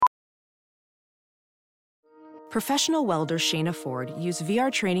Professional welder Shayna Ford used VR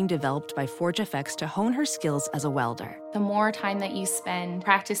training developed by ForgeFX to hone her skills as a welder. The more time that you spend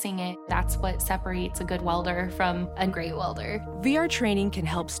practicing it, that's what separates a good welder from a great welder. VR training can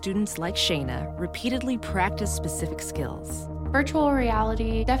help students like Shayna repeatedly practice specific skills. Virtual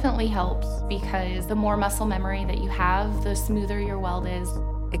reality definitely helps because the more muscle memory that you have, the smoother your weld is.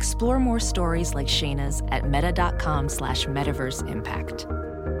 Explore more stories like Shayna's at meta.com/metaverseimpact.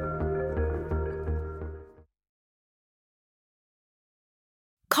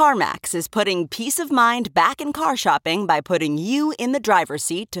 CarMax is putting peace of mind back in car shopping by putting you in the driver's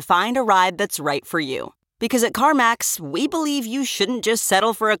seat to find a ride that's right for you. Because at CarMax, we believe you shouldn't just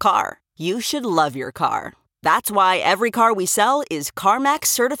settle for a car. You should love your car. That's why every car we sell is CarMax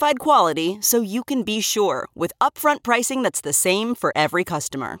certified quality, so you can be sure with upfront pricing that's the same for every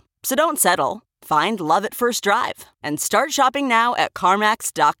customer. So don't settle. Find love at first drive and start shopping now at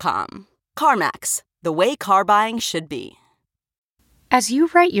CarMax.com. CarMax, the way car buying should be. As you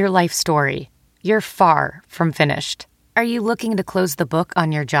write your life story, you're far from finished. Are you looking to close the book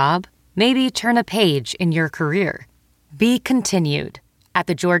on your job? Maybe turn a page in your career? Be continued at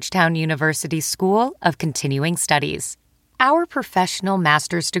the Georgetown University School of Continuing Studies. Our professional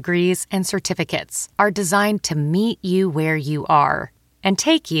master's degrees and certificates are designed to meet you where you are and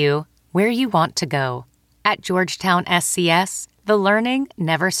take you where you want to go. At Georgetown SCS, the learning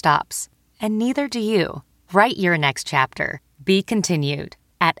never stops, and neither do you. Write your next chapter. Be continued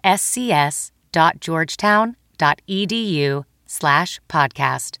at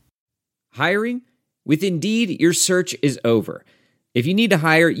scs.georgetown.edu/podcast. Hiring? With Indeed, your search is over. If you need to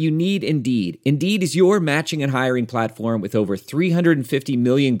hire, you need Indeed. Indeed is your matching and hiring platform with over 350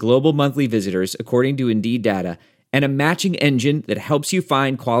 million global monthly visitors, according to Indeed data, and a matching engine that helps you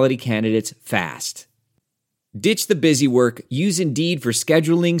find quality candidates fast. Ditch the busy work. Use Indeed for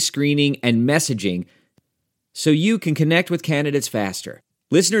scheduling, screening, and messaging so you can connect with candidates faster.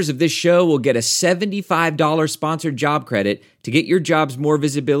 Listeners of this show will get a $75 sponsored job credit to get your jobs more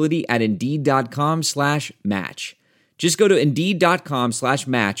visibility at Indeed.com/match. Just go to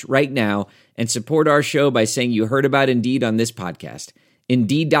Indeed.com/match right now and support our show by saying you heard about Indeed on this podcast.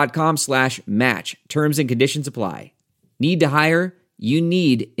 Indeed.com/match. Terms and conditions apply. Need to hire? You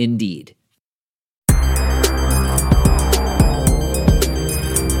need Indeed.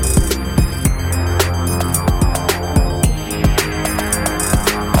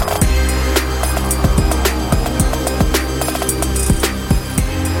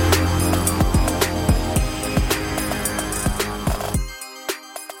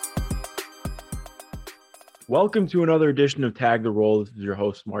 Welcome to another edition of Tag the Roll. This is your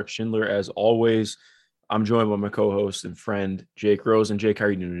host, Mark Schindler. As always, I'm joined by my co-host and friend, Jake Rose. And Jake, how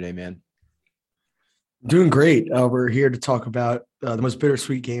are you doing today, man? Doing great. We're here to talk about the most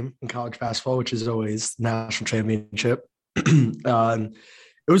bittersweet game in college basketball, which is always the national championship. It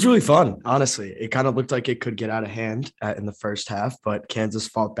was really fun, honestly. It kind of looked like it could get out of hand in the first half, but Kansas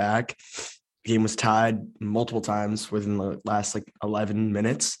fought back. The game was tied multiple times within the last 11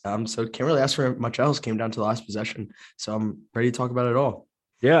 minutes. So can't really ask for much else. Came down to the last possession. So I'm ready to talk about it all.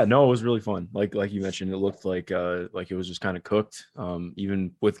 Yeah, no, it was really fun. Like you mentioned, it looked like it was just kind of cooked.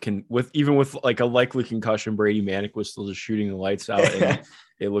 Even with a likely concussion, Brady Manick was still just shooting the lights out, and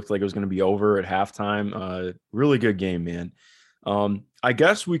it looked like it was going to be over at halftime. Really good game, man. I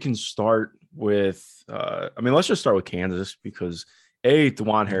guess we can start with. Let's just start with Kansas because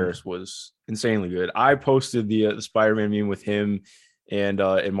DeJuan Harris was insanely good. I posted the Spider-Man meme with him and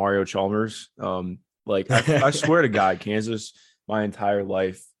Mario Chalmers. I swear to God, Kansas, my entire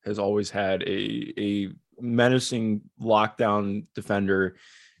life has always had a menacing lockdown defender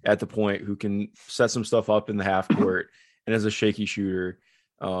at the point who can set some stuff up in the half court and as a shaky shooter.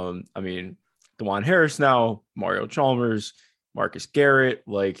 DeJuan Harris now, Mario Chalmers, Marcus Garrett,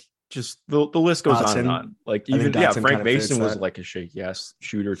 just the list goes on and on. Frank Mason was like a shaky ass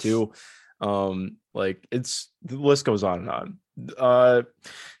shooter too. The list goes on and on.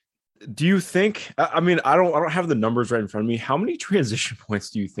 Do you think? I don't have the numbers right in front of me. How many transition points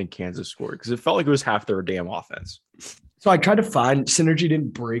do you think Kansas scored? Because it felt like it was half their damn offense. So I tried to find Synergy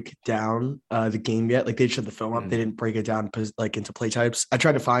didn't break down the game yet. They showed the film up. They didn't break it down into play types. I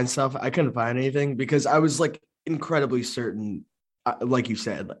tried to find stuff. I couldn't find anything because I was incredibly certain. Like you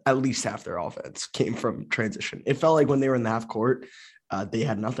said, at least half their offense came from transition. It felt like when they were in the half court, they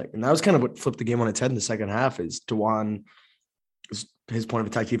had nothing. And that was kind of what flipped the game on its head in the second half is DeJuan, his point of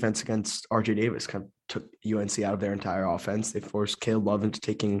attack defense against RJ Davis kind of took UNC out of their entire offense. They forced Caleb Love into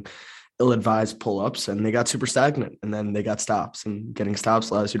taking ill-advised pull-ups, and they got super stagnant. And then they got stops, and getting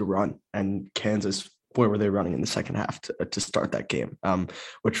stops allows you to run. And Kansas, where were they running in the second half to start that game,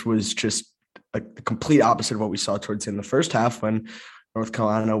 which was just like the complete opposite of what we saw towards in the first half when North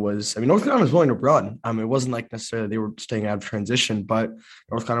Carolina was willing to run. It wasn't like necessarily they were staying out of transition, but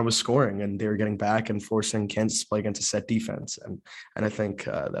North Carolina was scoring and they were getting back and forcing Kansas to play against a set defense. And I think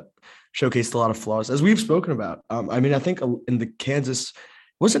that showcased a lot of flaws, as we've spoken about. I think in the Kansas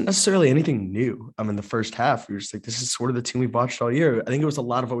wasn't necessarily anything new. In the first half, we were just like, this is sort of the team we've watched all year. I think it was a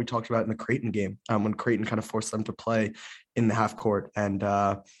lot of what we talked about in the Creighton game, when Creighton kind of forced them to play in the half court. And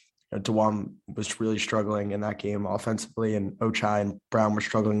DeJuan was really struggling in that game offensively, and Ochai and Brown were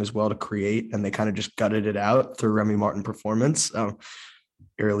struggling as well to create, and they kind of just gutted it out through Remy Martin performance.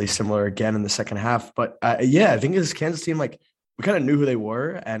 Eerily similar again in the second half. But I think this Kansas team, like, we kind of knew who they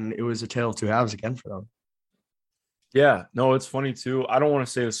were, and it was a tale of two halves again for them. Yeah, no, it's funny too. I don't want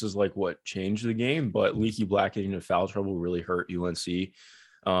to say this is like what changed the game, but Leaky Black getting into foul trouble really hurt UNC.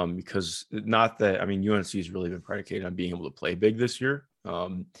 Because UNC has really been predicated on being able to play big this year.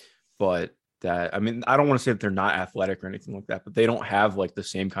 But that, I don't want to say that they're not athletic or anything like that, but they don't have like the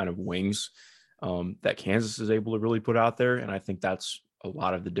same kind of wings that Kansas is able to really put out there. And I think that's a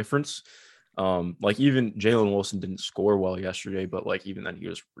lot of the difference. Like even Jalen Wilson didn't score well yesterday, but like even then he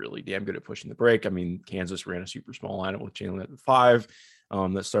was really damn good at pushing the break. Kansas ran a super small lineup with Jalen at the 5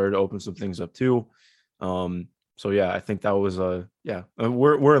 that started to open some things up too. So yeah, I think that was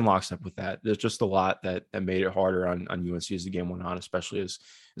we're in lockstep with that. There's just a lot that made it harder on UNC as the game went on, especially as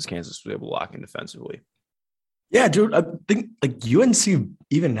Kansas was able to lock in defensively. Yeah, dude, I think like UNC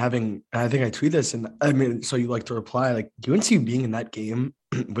even having, I think I tweet this, and so you like to reply, like UNC being in that game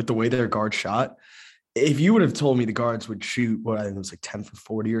with the way their guards shot. If you would have told me the guards would shoot, I think it was like 10 for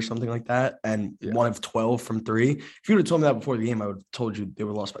 40 or something like that, and 1 of 12 from 3, if you would have told me that before the game, I would have told you they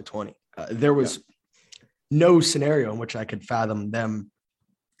were lost by 20. There was no scenario in which I could fathom them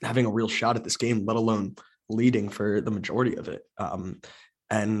having a real shot at this game, let alone leading for the majority of it.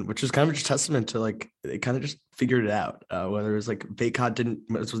 And which is kind of just testament to like, they kind of just figured it out. Whether it was like Bacot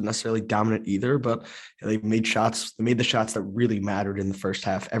wasn't necessarily dominant either, but they made shots. They made the shots that really mattered in the first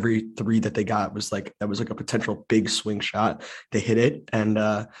half. Every 3 that they got was like a potential big swing shot. They hit it, and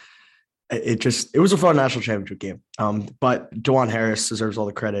it was a fun national championship game. But DeJuan Harris deserves all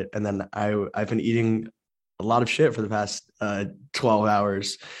the credit. And then I've been eating a lot of shit for the past 12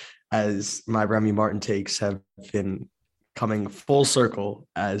 hours as my Remy Martin takes have been coming full circle,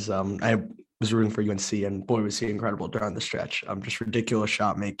 as I was rooting for UNC, and boy, was he incredible during the stretch. Just ridiculous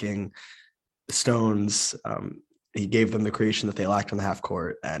shot making, stones. He gave them the creation that they lacked on the half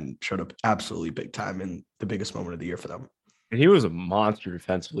court and showed up absolutely big time in the biggest moment of the year for them. And he was a monster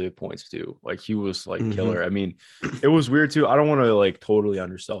defensively at points too. Like he was like killer. It was weird too. I don't want to like totally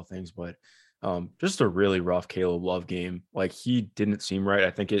undersell things, but just a really rough Caleb Love game. Like he didn't seem right. I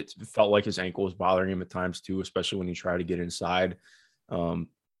think it felt like his ankle was bothering him at times too, especially when he tried to get inside.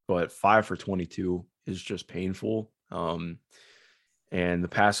 But 5 for 22 is just painful. And the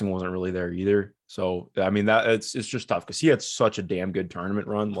passing wasn't really there either. So, it's just tough because he had such a damn good tournament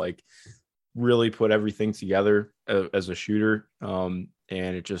run, like really put everything together as a shooter. And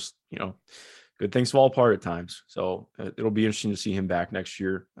it just, good things fall apart at times. So it'll be interesting to see him back next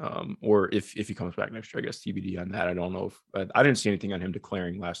year. Or if he comes back next year, I guess TBD on that. I don't know if I didn't see anything on him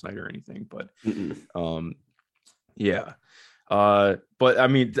declaring last night or anything, but yeah. But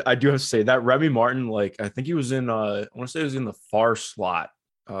I do have to say that Remy Martin, like I think he was in I want to say he was in the far slot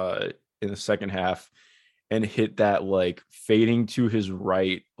in the second half and hit that like fading to his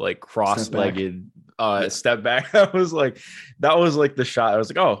right, like cross-legged step back. That was like the shot. I was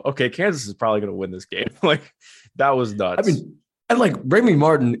like, oh, okay, Kansas is probably going to win this game. Like that was nuts. And like Remy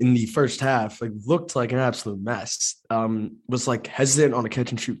Martin in the first half, like looked like an absolute mess. Was like hesitant on a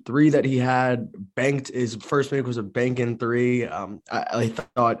catch and shoot 3 that he had. Banked his first make was a bank in 3. I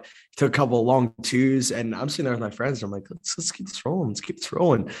thought he took a couple of long 2s, and I'm sitting there with my friends. And I'm like, let's keep this rolling. Let's keep this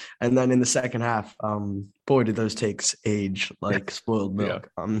rolling. And then in the second half, boy, did those takes age like spoiled milk.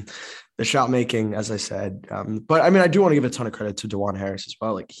 Yeah. The shot making, as I said, but I do want to give a ton of credit to DeJuan Harris as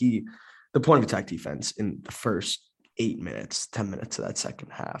well. Like the point of attack defense in the first 10 minutes of that second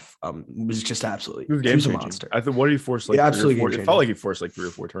half was just absolutely he was a monster. I think what did he force like it felt like he forced like 3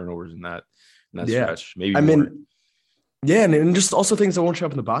 or 4 turnovers in that stretch, maybe more. And just also things that won't show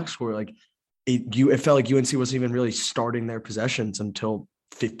up in the box score, like it felt like UNC wasn't even really starting their possessions until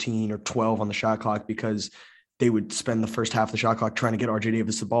 15 or 12 on the shot clock, because they would spend the first half of the shot clock trying to get RJ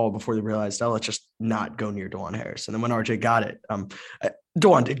Davis the ball before they realized, let's just not go near DeJuan Harris. And then when RJ got it,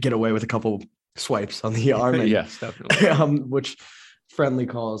 DeJuan did get away with a couple swipes on the arm. And, yes, definitely. Which friendly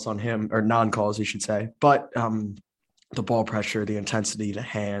calls on him, or non-calls, you should say. But the ball pressure, the intensity, the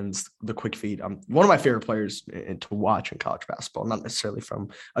hands, the quick feet. One of my favorite players to watch in college basketball, not necessarily from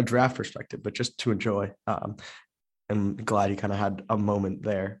a draft perspective, but just to enjoy. I'm glad he kind of had a moment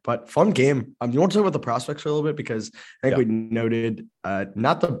there. But fun game. You want to talk about the prospects for a little bit, because I think we noted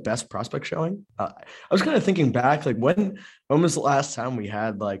not the best prospect showing. I was kind of thinking back, like when was the last time we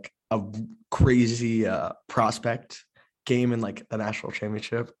had like a crazy prospect game in like the national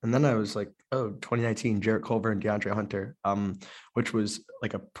championship? And then I was like, 2019, Jarrett Culver and DeAndre Hunter, which was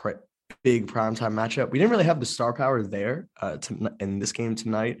like a big primetime matchup. We didn't really have the star power there in this game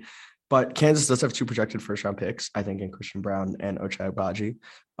tonight. But Kansas does have 2 projected first-round picks, I think, in Christian Braun and Ochai Agbaji.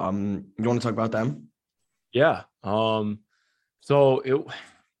 You want to talk about them? Yeah. I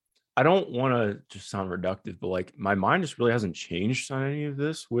don't want to just sound reductive, but like my mind just really hasn't changed on any of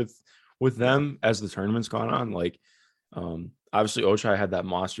this with them as the tournament's gone on. Like, obviously, Ochai had that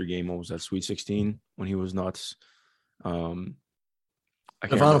monster game. What was that, Sweet 16, when he was nuts? The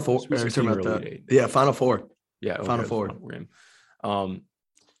Final Four. Final Four. Yeah, Final Four. Game.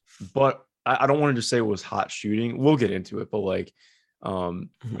 But I don't want to just say it was hot shooting. We'll get into it, but like, I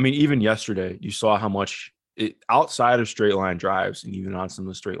mean, even yesterday, you saw how much outside of straight line drives, and even on some of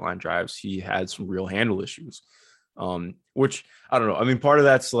the straight line drives, he had some real handle issues. Which I don't know. I mean, part of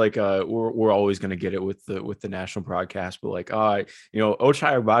that's like we're always going to get it with the national broadcast, but like, Ochai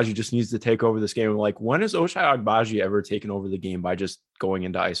Agbaji just needs to take over this game. Like, when has Ochai Agbaji ever taken over the game by just going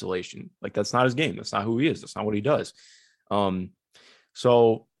into isolation? Like, that's not his game. That's not who he is. That's not what he does.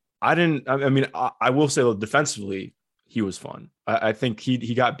 So I will say, though, defensively, he was fun. I think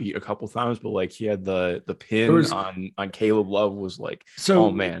he got beat a couple times, but like he had the pin on Caleb Love was like,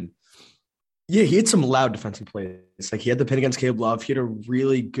 oh man. Yeah, he had some loud defensive plays. Like he had the pin against Caleb Love. He had a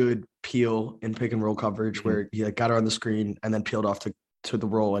really good peel in pick and roll coverage where he like got her on the screen and then peeled off to the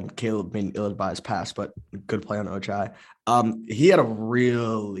roll, and Caleb made an ill-advised pass, but good play on Ochai. He had a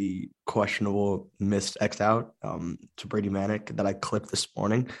really questionable missed X out to Brady Manick that I clipped this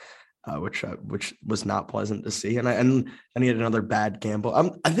morning, which was not pleasant to see. And he had another bad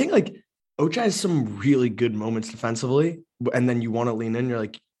gamble. I think like Ochai has some really good moments defensively, and then you want to lean in. You're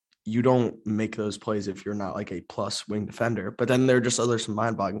like, you don't make those plays if you're not like a plus wing defender. But then there are just some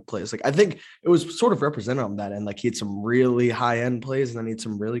mind-boggling plays. Like I think it was sort of represented on that end. Like he had some really high-end plays, and then he had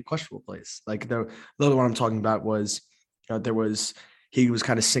some really questionable plays. Like the other one I'm talking about was he was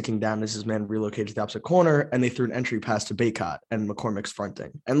kind of sinking down as his man relocated to the opposite corner, and they threw an entry pass to Baycott and McCormick's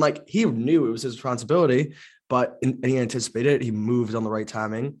fronting. And like he knew it was his responsibility, but he anticipated it. He moved on the right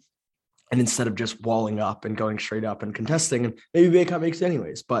timing. And instead of just walling up and going straight up and contesting, and maybe Baycott makes it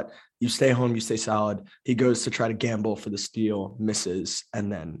anyways, but you stay home, you stay solid. He goes to try to gamble for the steal, misses, and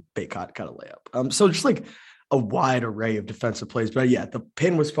then Baycott got a layup. So just like a wide array of defensive plays. But yeah, the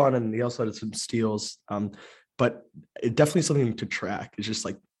pin was fun, and he also had some steals. But it definitely something to track. It's just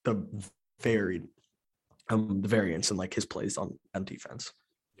like the variance in like his plays on defense.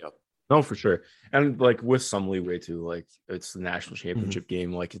 Yep. No, for sure. And like with some leeway too, like it's the national championship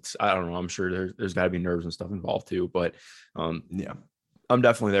game. Like I don't know. I'm sure there's got to be nerves and stuff involved too. But yeah, I'm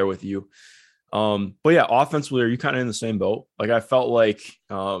definitely there with you. But yeah, offensively, are you kind of in the same boat? Like I felt like,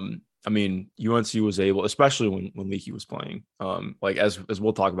 UNC was able, especially when Leaky was playing. Like as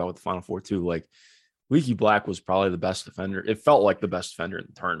we'll talk about with the Final Four too. Like Leaky Black was probably the best defender. It felt like the best defender in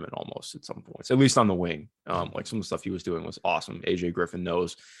the tournament almost at some points, at least on the wing. Like some of the stuff he was doing was awesome. AJ Griffin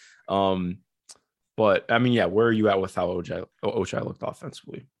knows. But I mean, yeah, where are you at with how Ochai looked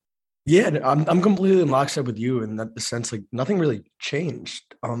offensively? Yeah, I'm completely in lockstep with you in that sense. Like nothing really changed.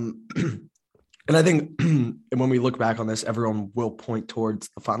 And I think when we look back on this, everyone will point towards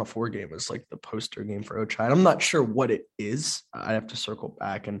the Final Four game as like the poster game for Ochai. And I'm not sure what it is. I have to circle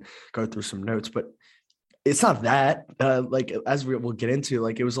back and go through some notes, but it's not that. Like as we'll get into,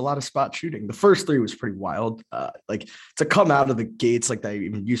 like it was a lot of spot shooting. The first three was pretty wild. Like to come out of the gates, like that,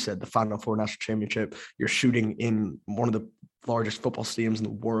 even you said, the Final Four national championship, you're shooting in one of the largest football stadiums in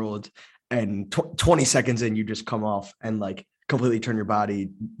the world, and 20 seconds in, you just come off and like completely turn your body,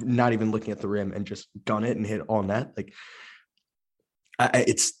 not even looking at the rim, and just gun it and hit all net. Like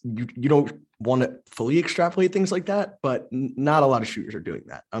it's you don't want to fully extrapolate things like that, but not a lot of shooters are doing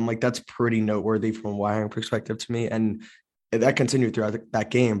that. I'm like, that's pretty noteworthy from a wiring perspective to me. And that continued throughout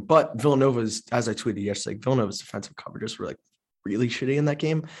that game. But Villanova's, as I tweeted yesterday, Villanova's defensive coverages were like really shitty in that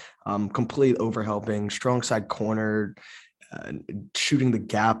game. Complete overhelping, strong side corner, shooting the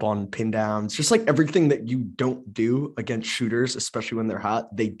gap on pin downs, just like everything that you don't do against shooters, especially when they're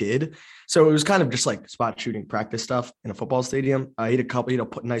hot, they did. So it was kind of just like spot shooting practice stuff in a football stadium. He had a couple,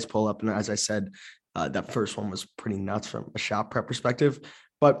 nice pull up. And as I said, that first one was pretty nuts from a shot prep perspective.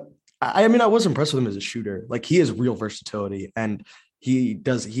 But I mean, I was impressed with him as a shooter. Like he has real versatility, and he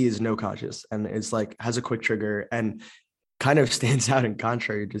is no conscious, and it's like has a quick trigger, and kind of stands out in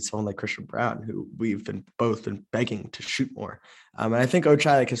contrary to someone like Christian Brown, who we've both been begging to shoot more. And I think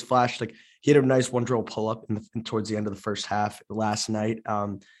Ochai like has flashed, like he had a nice one drill pull up towards the end of the first half last night.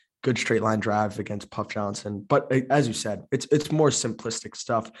 Good straight line drive against Puff Johnson. But as you said, it's more simplistic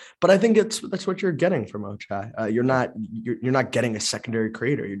stuff. But I think that's what you're getting from Ochai. You're not getting a secondary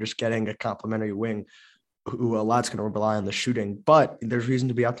creator. You're just getting a complimentary wing who a lot's going to rely on the shooting. But there's reason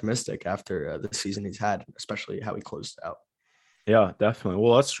to be optimistic after the season he's had, especially how he closed out. Yeah, definitely.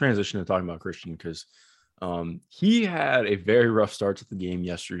 Well, let's transition to talking about Christian because he had a very rough start to the game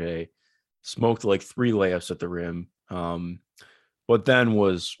yesterday, smoked like 3 layups at the rim. But then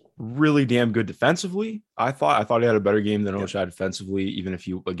was really damn good defensively. I thought he had a better game than Ochai defensively, even if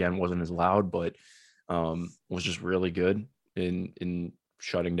he again wasn't as loud, but was just really good in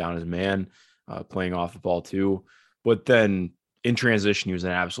shutting down his man, playing off the ball too. But then in transition, he was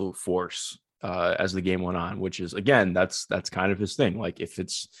an absolute force as the game went on, which is again, that's kind of his thing. Like if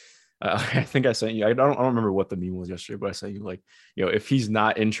it's I think I sent you, I don't remember what the meme was yesterday, but I sent you like, if he's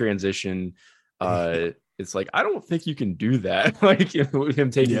not in transition, it's like, I don't think you can do that. Like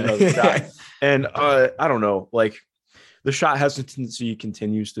him taking another shot. And I don't know, like the shot hesitancy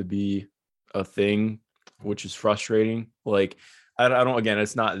continues to be a thing, which is frustrating. Like I don't, again,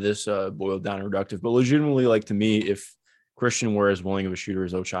 it's not this boiled down and reductive, but legitimately, like to me, if Christian were as willing of a shooter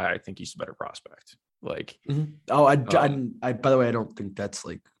as Ochai, I think he's a better prospect. Like, I by the way, I don't think that's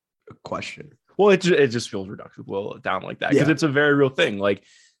like a question. Well, it just feels reductive, down like that because it's a very real thing. Like,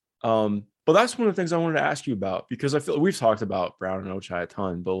 but that's one of the things I wanted to ask you about because I feel we've talked about Brown and Ochai a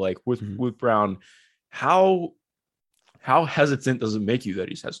ton, but like with Brown, how hesitant does it make you that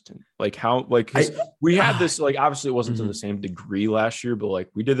he's hesitant? Like how, like we had this, like obviously it wasn't to the same degree last year, but like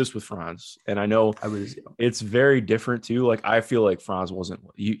we did this with Franz, and I know it's very different too. Like I feel like Franz wasn't,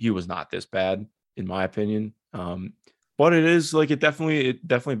 he was not this bad in my opinion. But it is like, it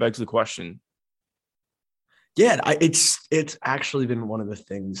definitely begs the question. Yeah, it's actually been one of the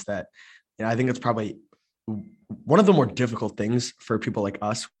things that, I think it's probably one of the more difficult things for people like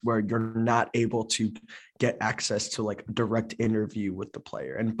us, where you're not able to get access to like a direct interview with the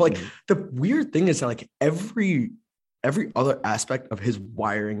player. And like the weird thing is that like every other aspect of his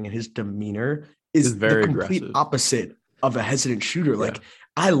wiring and his demeanor is very the complete aggressive opposite of a hesitant shooter. Like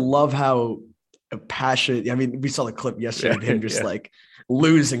I love how passionate. I mean, we saw the clip yesterday of him just like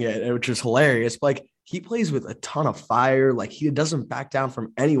losing it, which was hilarious. But like he plays with a ton of fire. Like he doesn't back down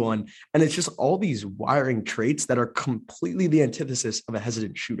from anyone. And it's just all these wiring traits that are completely the antithesis of a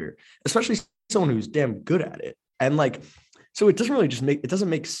hesitant shooter, especially someone who's damn good at it. And like, so it doesn't really it doesn't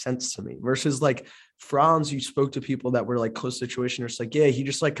make sense to me versus like Franz. You spoke to people that were like close situation. It's like, yeah, he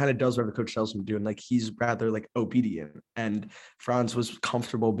just like kind of does whatever the coach tells him to do. And like, he's rather like obedient, and Franz was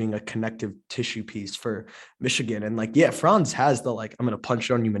comfortable being a connective tissue piece for Michigan. And like, yeah, Franz has the, like, I'm going to punch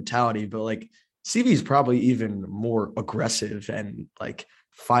on you mentality, but like CV is probably even more aggressive and like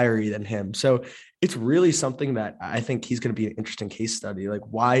fiery than him. So it's really something that I think he's going to be an interesting case study. Like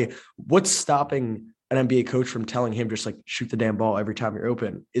what's stopping an NBA coach from telling him just like shoot the damn ball every time you're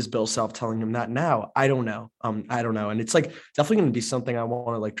open? Is Bill Self telling him that now? I don't know. I don't know. And it's like definitely going to be something I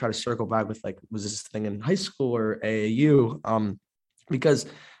want to like try to circle back with, like, was this thing in high school or AAU? Because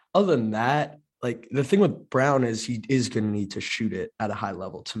other than that, like the thing with Brown is he is going to need to shoot it at a high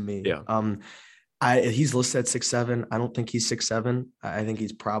level to me. Yeah. He's listed at 6'7". I don't think he's 6'7". I think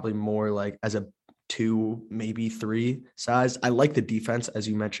he's probably more like as a 2, maybe 3 size. I like the defense. As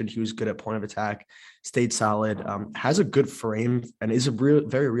you mentioned, he was good at point of attack, stayed solid, has a good frame, and is a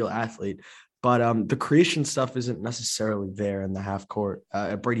very real athlete. But the creation stuff isn't necessarily there in the half court.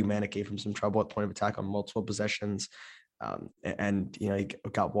 Brady Manek gave him some trouble at point of attack on multiple possessions. And he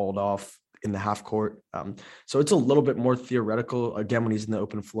got walled off in the half court. So it's a little bit more theoretical, again, when he's in the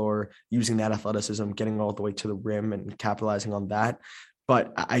open floor, using that athleticism, getting all the way to the rim and capitalizing on that.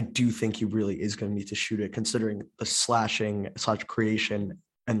 But I do think he really is going to need to shoot it, considering the slashing / creation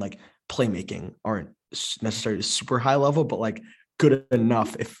and like playmaking aren't necessarily super high level, but like good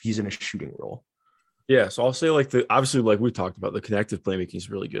enough if he's in a shooting role. Yeah, so I'll say like obviously like we talked about, the connective playmaking is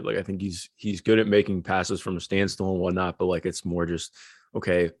really good. Like I think he's good at making passes from a standstill and whatnot, but like it's more just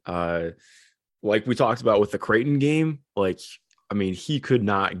okay. Like we talked about with the Creighton game, like I mean he could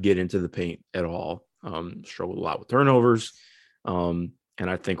not get into the paint at all. Struggled a lot with turnovers. And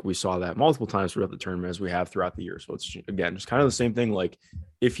I think we saw that multiple times throughout the tournament as we have throughout the year. So it's again just kind of the same thing. Like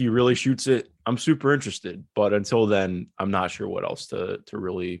if he really shoots it, I'm super interested. But until then, I'm not sure what else to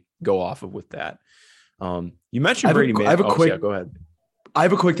really go off of with that. You mentioned Brady Manek. I have a quick. Go ahead. I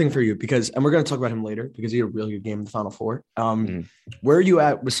have a quick thing for you and we're going to talk about him later because he had a really good game in the Final Four. Where are you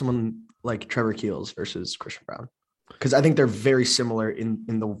at with someone like Trevor Keels versus Christian Braun? Because I think they're very similar in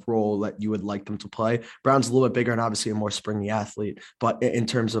the role that you would like them to play. Brown's a little bit bigger and obviously a more springy athlete, but in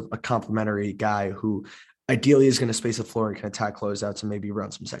terms of a complementary guy who ideally is going to space the floor and can attack closeouts and maybe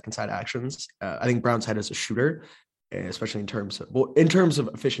run some second side actions. I think Brown's head as a shooter, especially in terms of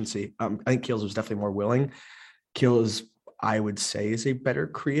efficiency. I think Keels was definitely more willing. Keels, I would say, is a better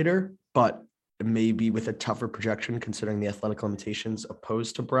creator, but maybe with a tougher projection considering the athletic limitations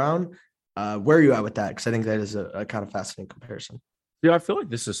opposed to Brown. Where are you at with that? Because I think that is a kind of fascinating comparison. Yeah, I feel like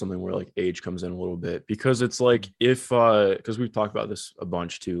this is something where like age comes in a little bit because it's like because we've talked about this a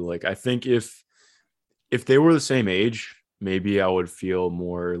bunch too. Like I think if they were the same age, maybe I would feel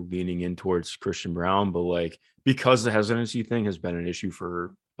more leaning in towards Christian Braun. But like because the hesitancy thing has been an issue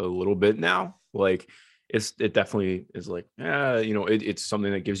for a little bit now, like it definitely is like, it's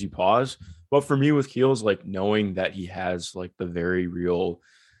something that gives you pause. But for me with Keels, like knowing that he has like the very real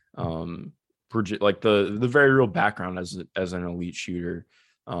the very real background as an elite shooter,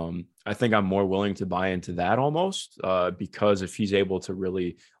 I think I'm more willing to buy into that almost because if he's able to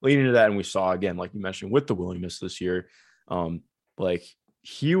really lean into that, and we saw again, like you mentioned with the willingness this year, like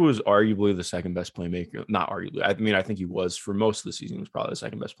he was arguably the second best playmaker. Not arguably, I mean I think he was for most of the season. He was probably the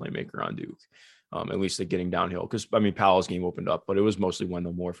second best playmaker on Duke, at least at getting downhill. Because I mean Powell's game opened up, but it was mostly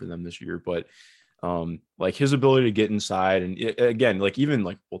Wendell Moore for them this year. But like his ability to get inside and again, like even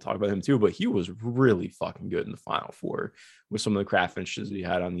like we'll talk about him too, but he was really fucking good in the Final Four with some of the craft finishes that he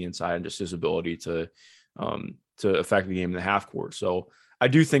had on the inside and just his ability to affect the game in the half court. So I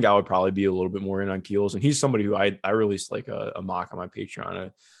do think I would probably be a little bit more in on Keels, and he's somebody who I released like a mock on my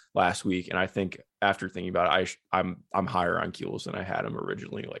Patreon last week, and I think after thinking about it, I'm higher on Keels than I had him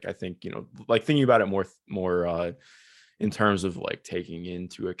originally. Like I think like thinking about it more in terms of like taking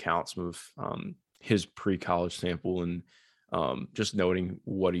into account some of his pre-college sample and just noting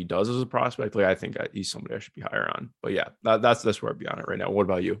what he does as a prospect. Like I think he's somebody I should be higher on. But yeah, that's where I'd be on it right now. What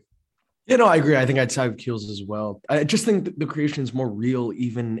about you? Yeah, no, I agree. I think I'd side with Keels as well. I just think that the creation is more real,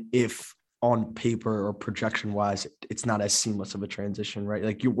 even if on paper or projection wise, it's not as seamless of a transition, right?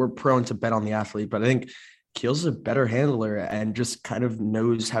 Like we're prone to bet on the athlete, but I think Keels is a better handler and just kind of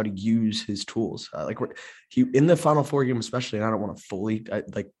knows how to use his tools. He in the Final Four game, especially, and I don't want to fully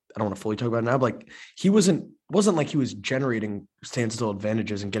talk about it now, but like he wasn't like he was generating standstill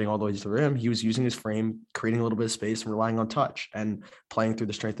advantages and getting all the way to the rim. He was using his frame, creating a little bit of space and relying on touch and playing through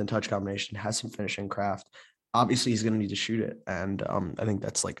the strength and touch combination, has some finishing craft. Obviously he's going to need to shoot it. And I think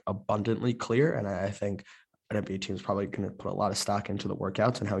that's like abundantly clear. And I think an NBA team is probably going to put a lot of stock into the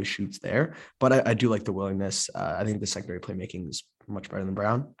workouts and how he shoots there. But I do like the willingness. I think the secondary playmaking is much better than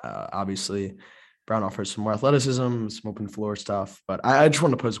Brown. Obviously, Brown offers some more athleticism, some open floor stuff. But I just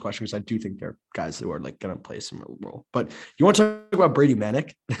want to pose a question because I do think they're guys who are like going to play a similar role. But you want to talk about Brady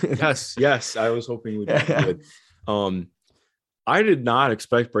Manek? Yes. I was hoping we'd be good. I did not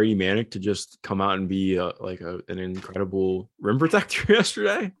expect Brady Manek to just come out and be an incredible rim protector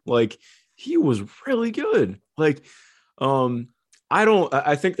yesterday. Like he was really good. Like,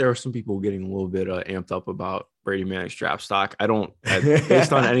 I think there are some people getting a little bit amped up about Brady Manek's draft stock.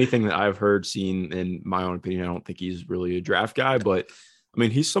 Based on anything that I've heard, seen, in my own opinion, I don't think he's really a draft guy, but I mean,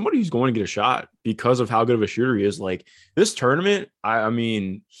 he's somebody who's going to get a shot because of how good of a shooter he is. Like this tournament, I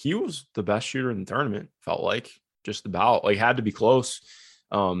mean, he was the best shooter in the tournament, felt like just about like had to be close.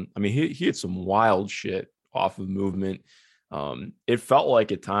 I mean, he had some wild shit off of movement. It felt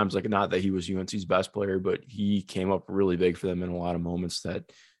like at times, like not that he was UNC's best player, but he came up really big for them in a lot of moments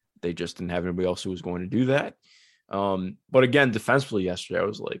that they just didn't have anybody else who was going to do that. But again, defensively yesterday,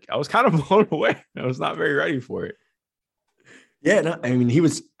 I was kind of blown away. I was not very ready for it. Yeah, no, I mean, he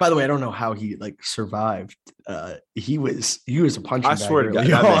was, by the way, I don't know how he like survived. He was a punching bag. I swear to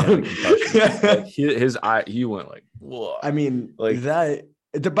God, like, his eye, he went like, whoa. I mean, like that.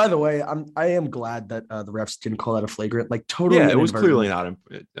 By the way, I am glad that the refs didn't call that a flagrant. Like totally, yeah, it was clearly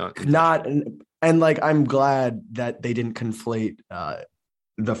not, and like I'm glad that they didn't conflate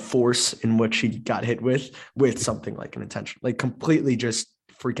the force in which he got hit with something like an intention, like completely just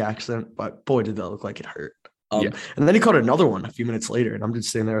freak accident. But boy, did that look like it hurt. And then he caught another one a few minutes later, and I'm just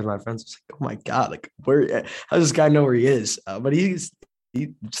sitting there with my friends. It's like, oh my God, like how does this guy know where he is? But he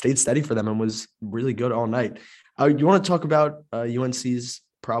stayed steady for them and was really good all night. You want to talk about UNC's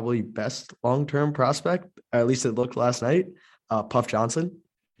probably best long-term prospect, or at least it looked last night, Puff Johnson?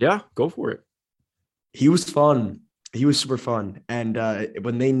 Yeah, go for it. He was fun. He was super fun. And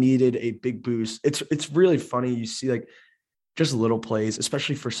when they needed a big boost, it's really funny. You see like just little plays,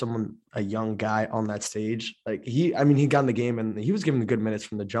 especially for a young guy on that stage. Like he got in the game and he was given the good minutes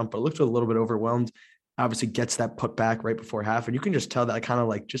from the jump, but looked a little bit overwhelmed. Obviously gets that put back right before half. And you can just tell that kind of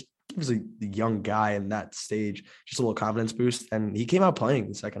like just gives the young guy in that stage just a little confidence boost. And he came out playing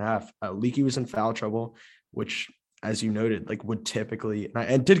the second half. Leaky was in foul trouble, which, as you noted, like would typically,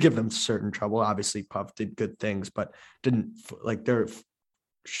 and did give them certain trouble. Obviously Puff did good things, but didn't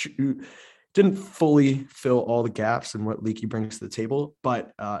fully fill all the gaps in what Leaky brings to the table,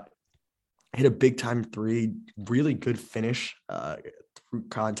 but hit a big time three, really good finish through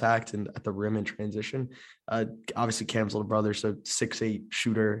contact and at the rim in transition. Obviously Cam's little brother, so 6'8"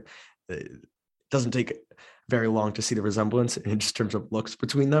 shooter. It doesn't take very long to see the resemblance in just terms of looks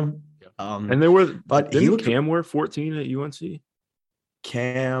between them. And they were, but Cam wear 14 at UNC?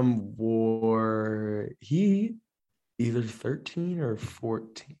 Cam wore either 13 or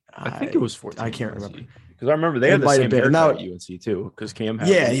 14. I think it was 14. I can't remember because I remember they had the same haircut at UNC too. Because Cam had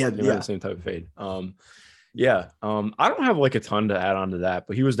the same type of fade. I don't have like a ton to add on to that,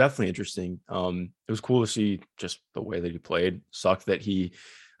 but he was definitely interesting. It was cool to see just the way that he played. Sucked that he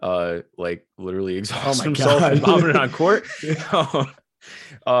like literally exhausted himself and vomited on court.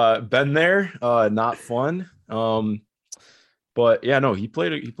 Been there, not fun. But yeah, no, he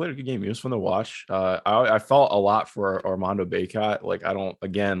played a good game. He was fun to watch. I felt a lot for Armando Bacot. Like, I don't,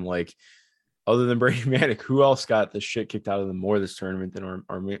 again, like, other than Brady Manek, who else got the shit kicked out of them more this tournament than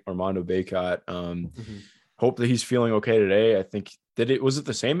Armando Bacot? Hope that he's feeling okay today. I think was it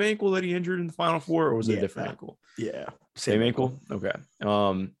the same ankle that he injured in the Final Four, or was it a different ankle? Yeah, same ankle. Okay.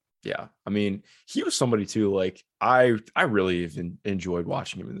 Yeah, I mean, he was somebody too. Like, I really even enjoyed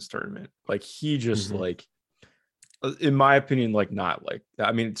watching him in this tournament. Like, he just like, in my opinion, like, not like,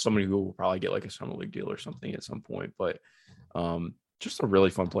 I mean, somebody who will probably get like a summer league deal or something at some point, but just a really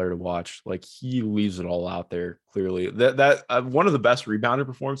fun player to watch. Like, he leaves it all out there. Clearly, that one of the best rebounder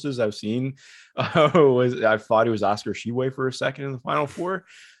performances I've seen was, I thought he was Oscar Tshiebwe for a second in the Final Four.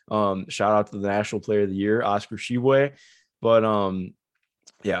 Shout out to the National Player of the Year, Oscar Tshiebwe. But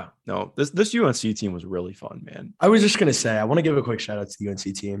yeah, no, this UNC team was really fun, man. I was just gonna say, I want to give a quick shout out to the UNC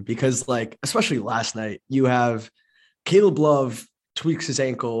team because, like, especially last night, you have Caleb Love tweaks his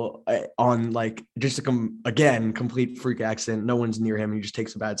ankle on like just a complete freak accident. No one's near him. He just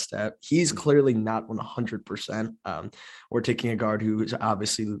takes a bad step. He's clearly not 100%. We're taking a guard who is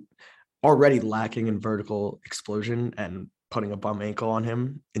obviously already lacking in vertical explosion and putting a bum ankle on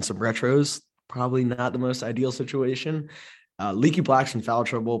him in some retros. Probably not the most ideal situation. Leaky Black's in foul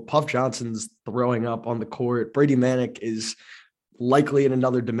trouble. Puff Johnson's throwing up on the court. Brady Manek is likely in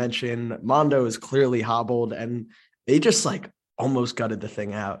another dimension. Mondo is clearly hobbled, and they just like almost gutted the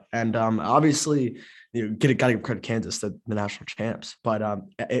thing out. And obviously, got to give credit to Kansas, the national champs. But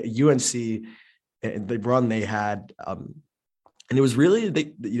at UNC, the run they had, and it was really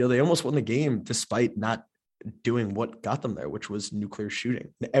they almost won the game despite not doing what got them there, which was nuclear shooting.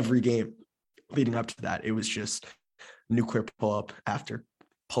 Every game leading up to that, it was just nuclear pull-up after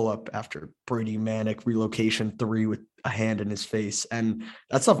Brady Manek relocation three with a hand in his face. And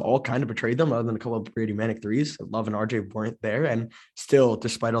that stuff all kind of betrayed them, other than a couple of Brady Manek threes. Love and RJ weren't there. And still,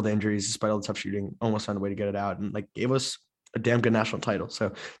 despite all the injuries, despite all the tough shooting, almost found a way to get it out and like gave us a damn good national title.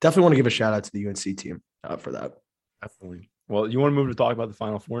 So definitely want to give a shout out to the UNC team for that. Definitely. Well, you want to move to talk about the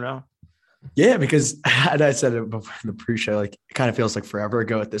Final Four now? Yeah, because and I said it before in the pre-show, like it kind of feels like forever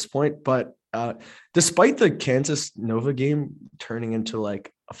ago at this point. But despite the Kansas Nova game turning into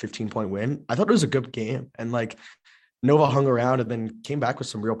like a 15-point win, I thought it was a good game. And like Nova hung around and then came back with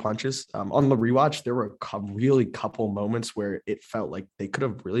some real punches. On the rewatch, there were a couple moments where it felt like they could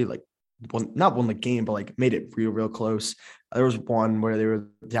have really like not won the game, but like made it real close. There was one where they were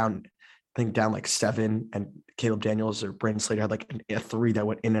down like 7, and Caleb Daniels or Brandon Slater had like a 3 that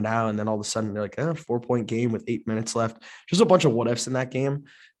went in and out. And then all of a sudden they're like, 4-point game with 8 minutes left. Just a bunch of what ifs in that game.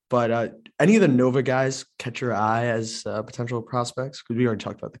 But any of the Nova guys catch your eye as potential prospects? Because we already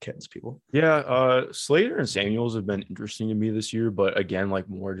talked about the Kansas people. Yeah, Slater and Samuels have been interesting to me this year. But again, like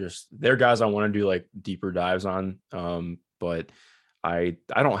more just they're guys I want to do like deeper dives on. But I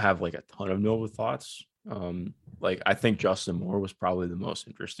don't have like a ton of Nova thoughts. Like I think Justin Moore was probably the most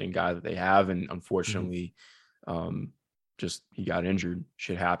interesting guy that they have, and unfortunately, just he got injured.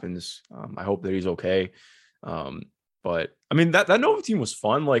 Shit happens. I hope that he's okay. But I mean that Nova team was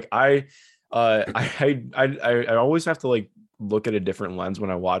fun. Like I always have to like look at a different lens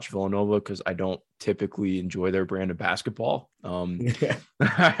when I watch Villanova because I don't typically enjoy their brand of basketball. I think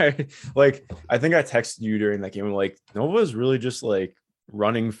I texted you during that game. I'm like, Nova is really just like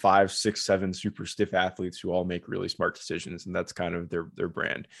running 5, 6, 7 super stiff athletes who all make really smart decisions, and that's kind of their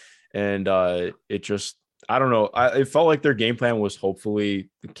brand. And it just I don't know. It felt like their game plan was hopefully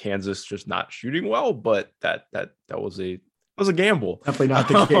Kansas just not shooting well, but that was a gamble. Definitely not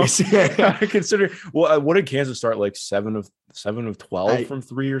the case. I consider. Well, what did Kansas start, like 7 of 12 from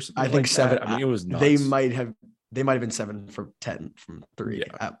 3 or something? I think like 7. That? I mean, it was nuts. They might have been 7 for 10 from 3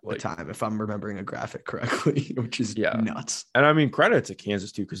 at the time, if I'm remembering a graphic correctly, which is nuts. And I mean, credit to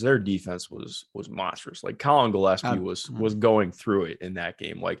Kansas too, because their defense was monstrous. Like Colin Gillespie was going through it in that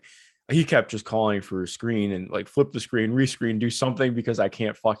game. Like he kept just calling for a screen and like flip the screen, rescreen, do something because I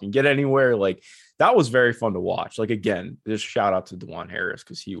can't fucking get anywhere. Like that was very fun to watch. Like again, just shout out to DeJuan Harris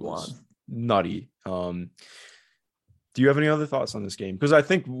because he was nutty. Do you have any other thoughts on this game? Because I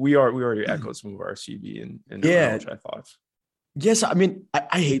think we already echoed some of our CB and I thoughts. Yes, I mean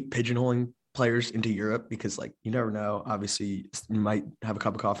I hate pigeonholing players into Europe because like you never know. Obviously, you might have a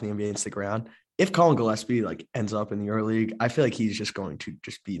cup of coffee in the NBA and stick around. If Colin Gillespie like ends up in the EuroLeague, I feel like he's just going to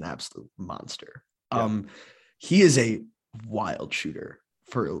just be an absolute monster. Yeah. He is a wild shooter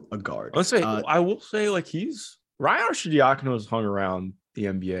for a guard. I will say like Ryan Arcidiacono hung around the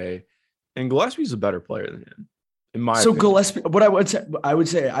NBA, and Gillespie's a better player than him. In my opinion. Gillespie, what I would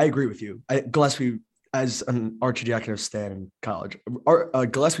say, I agree with you. Gillespie, as an Arcidiacono stan in college,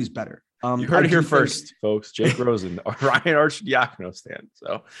 Gillespie's better. You heard it here first, folks. Jake Rosen, Ryan Arcidiacono stan.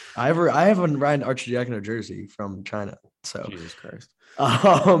 So I have a Ryan Arcidiacono jersey from China. So Jesus Christ.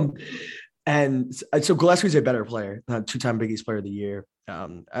 And so Gillespie's a better player, 2-time Big East Player of the Year.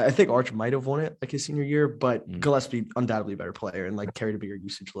 I think Arch might have won it like his senior year, but Gillespie undoubtedly a better player and like carried a bigger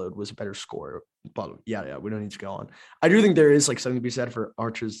usage load, was a better scorer. But yeah, we don't need to go on. I do think there is like something to be said for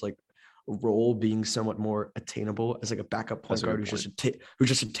Arch's like role being somewhat more attainable as like a backup point guard who's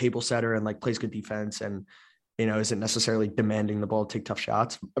just a table setter and like plays good defense and isn't necessarily demanding the ball to take tough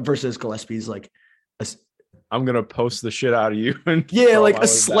shots versus Gillespie's like I'm gonna post the shit out of you. And like a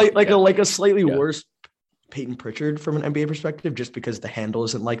slightly worse Peyton Pritchard from an NBA perspective, just because the handle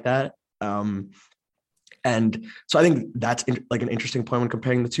isn't like that. And so I think that's like an interesting point when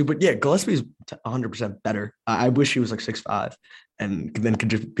comparing the two. But yeah, Gillespie's 100% better. I wish he was like 6'5" and then could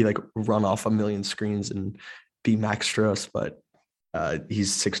just be like run off a million screens and be Max Strus, but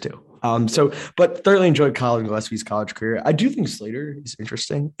he's 6'2". But thoroughly enjoyed Colin Gillespie's college career. I do think Slater is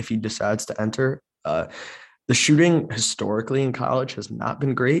interesting if he decides to enter. The shooting historically in college has not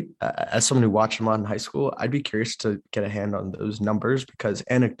been great. As someone who watched him on in high school, I'd be curious to get a hand on those numbers because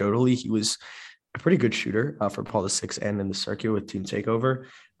anecdotally, he was a pretty good shooter for Paul VI and in the circuit with Team Takeover.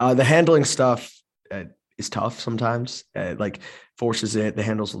 The handling stuff is tough sometimes, like forces it, the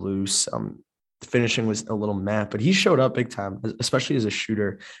handle's loose. The finishing was a little meh, but he showed up big time, especially as a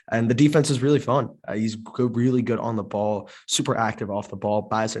shooter. And the defense is really fun. He's really good on the ball, super active off the ball,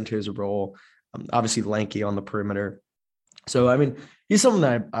 buys into his role. Obviously lanky on the perimeter. So, I mean, he's someone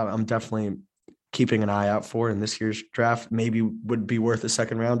that I'm definitely keeping an eye out for in this year's draft. Maybe would be worth a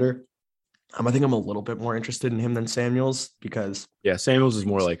second rounder. I think I'm a little bit more interested in him than Samuels because Samuels is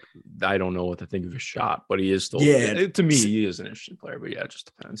more like, I don't know what to think of his shot, but he is still, to me, he is an interesting player, but it just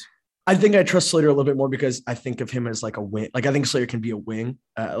depends. I think I trust Slater a little bit more because I think of him as like a wing. Like I think Slater can be a wing,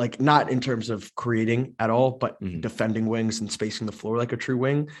 like not in terms of creating at all, but defending wings and spacing the floor like a true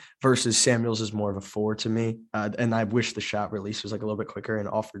wing versus Samuels is more of a four to me. And I wish the shot release was like a little bit quicker and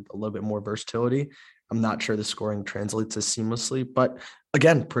offered a little bit more versatility. I'm not sure the scoring translates as seamlessly, but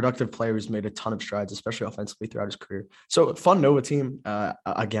again, productive player who's made a ton of strides, especially offensively throughout his career. So fun Nova team.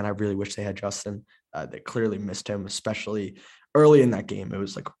 Again, I really wish they had Justin. They clearly missed him, especially early in that game. It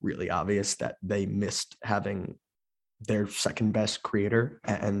was like really obvious that they missed having their second best creator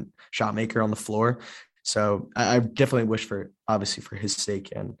and shot maker on the floor. So I definitely wish obviously for his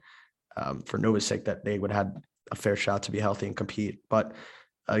sake and for Nova's sake that they would have a fair shot to be healthy and compete. But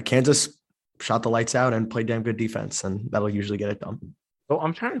Kansas shot the lights out and played damn good defense, and that'll usually get it done. So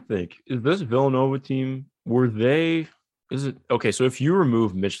I'm trying to think, is this Villanova team, okay, so if you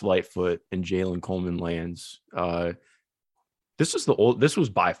remove Mitch Lightfoot and Jalen Coleman-Lands, this was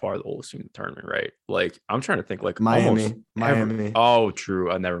by far the oldest team in the tournament, right? Like, I'm trying to think, like Miami. Oh,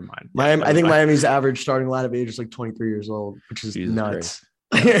 true. Never mind. Miami. I think Miami's average starting lineup age is like 23 years old, which is Jesus nuts.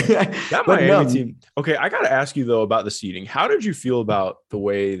 That Miami team. Okay, I got to ask you though about the seeding. How did you feel about the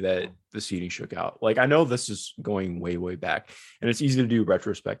way that the seeding shook out? Like, I know this is going way, way back, and it's easy to do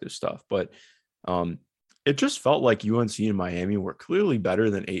retrospective stuff, but it just felt like UNC and Miami were clearly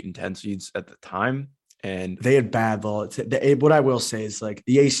better than 8 and 10 seeds at the time. And they had bad ball. What I will say is like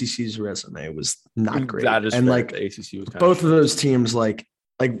the ACC's resume was not great. That is and fair. Like the ACC was both of those teams, like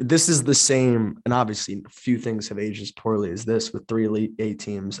this is the same. And obviously, a few things have aged as poorly as this with 3 Elite 8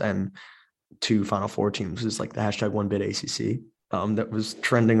 teams and 2 Final Four teams. Is like the hashtag one bid ACC. that was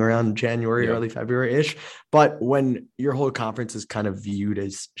trending around January, early February-ish. But when your whole conference is kind of viewed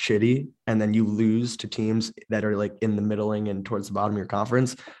as shitty and then you lose to teams that are like in the middling and towards the bottom of your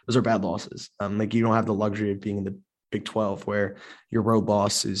conference, those are bad losses. Like you don't have the luxury of being in the Big 12 where your road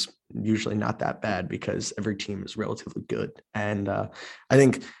loss is usually not that bad because every team is relatively good. And I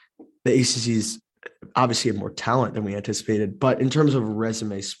think the ACC's obviously have more talent than we anticipated, but in terms of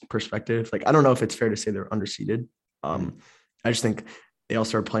resume perspective, like I don't know if it's fair to say they're underseeded. I just think they all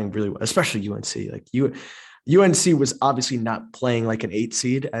started playing really well, especially UNC. Like UNC was obviously not playing like an 8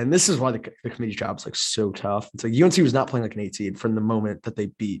 seed, and this is why the committee job is like so tough. It's like UNC was not playing like an 8 seed from the moment that they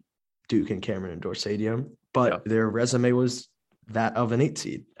beat Duke and Cameron Indoor Stadium, but their resume was that of an 8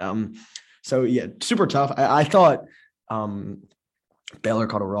 seed. So yeah, super tough. I thought Baylor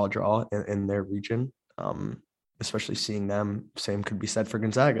caught a raw draw in their region, especially seeing them. Same could be said for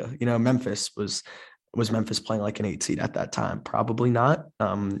Gonzaga. Memphis was Memphis playing like an 8 seed at that time? Probably not.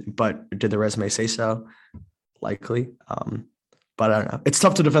 But did the resume say so? Likely. But I don't know. It's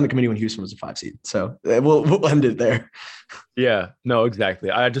tough to defend the committee when Houston was a 5 seed. So we'll end it there. Yeah, no, exactly.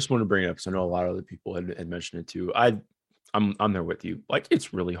 I just want to bring it up because I know a lot of other people had mentioned it too. I'm there with you. Like,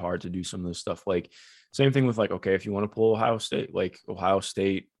 it's really hard to do some of this stuff. Like, same thing with like, okay, if you want to pull Ohio State, like Ohio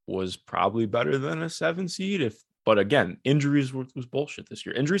State was probably better than a 7 seed but again, injuries was bullshit this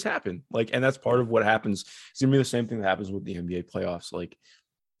year. Injuries happen. Like, and that's part of what happens. It's going to be the same thing that happens with the NBA playoffs. Like,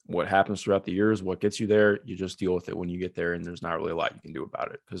 what happens throughout the years, what gets you there, you just deal with it when you get there. And there's not really a lot you can do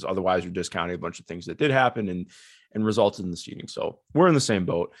about it because otherwise you're discounting a bunch of things that did happen and resulted in the seeding. So we're in the same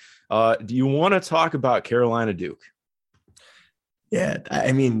boat. Do you want to talk about Carolina Duke? Yeah.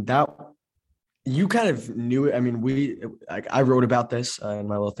 I mean, you kind of knew it. I mean, I wrote about this in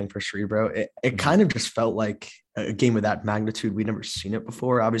my little thing for Cerebro. It kind of just felt like a game of that magnitude. We'd never seen it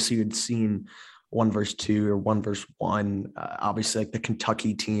before. Obviously, you'd seen 1 versus 2 or 1 versus 1. Obviously, like the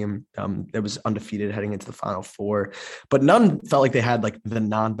Kentucky team that was undefeated heading into the Final Four, but none felt like they had like the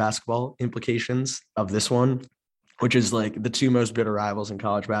non-basketball implications of this one, which is like the 2 most bitter rivals in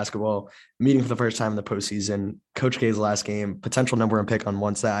college basketball meeting for the first time in the postseason. Coach K's last game, potential number 1 pick on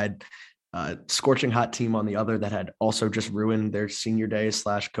one side. Scorching hot team on the other that had also just ruined their senior day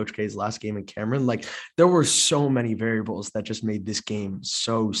 / Coach K's last game in Cameron. Like, there were so many variables that just made this game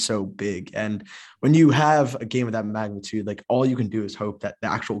so big. And when you have a game of that magnitude, like all you can do is hope that the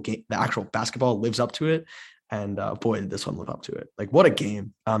actual basketball lives up to it. And boy, did this one live up to it. Like, what a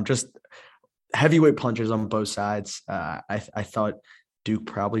game. Just heavyweight punches on both sides. I thought Duke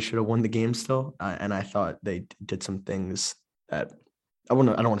probably should have won the game still. And I thought they did some things that I don't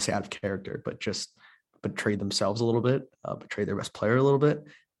want to say out of character, but just betrayed themselves a little bit, betrayed their best player a little bit,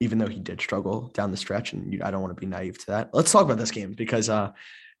 even though he did struggle down the stretch. And I don't want to be naive to that. Let's talk about this game because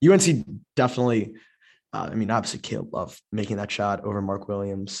UNC definitely, obviously Caleb Love making that shot over Mark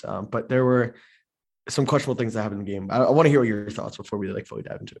Williams, but there were some questionable things that happened in the game. I want to hear your thoughts before we fully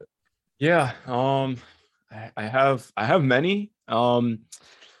dive into it. Yeah, I have many.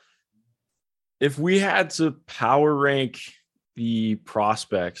 If we had to power rank the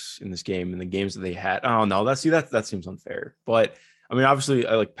prospects in this game and the games that they had, I don't know. That seems unfair. But I mean, obviously,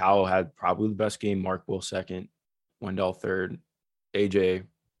 I like Powell had probably the best game. Mark Will second, Wendell third, AJ.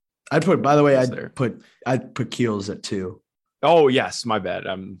 I'd put Keels at 2. Oh yes, my bad.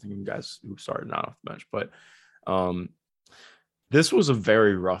 I'm thinking guys who started not off the bench, but this was a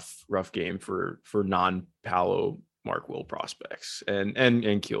very rough game for non-Paolo Mark Will prospects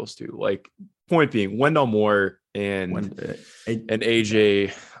and Keels too. Like, point being, Wendell Moore and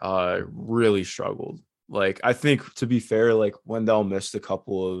AJ really struggled. Like, I think, to be fair, like Wendell missed a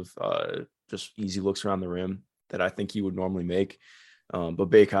couple of just easy looks around the rim that I think he would normally make. But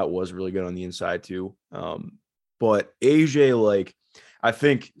Baycott was really good on the inside too. But AJ, like, I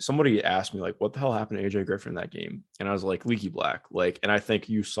think somebody asked me, like, what the hell happened to AJ Griffin in that game? And I was like, leaky black. Like, and I think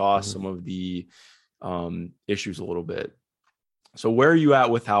you saw some of the issues a little bit. So where are you at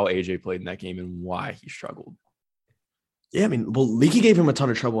with how AJ played in that game and why he struggled? Yeah, I mean, well, Leaky gave him a ton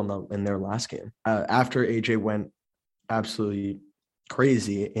of trouble in their last game. After AJ went absolutely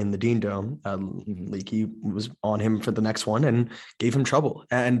crazy in the Dean Dome, Leaky was on him for the next one and gave him trouble.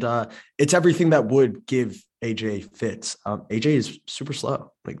 And it's everything that would give AJ fits. AJ is super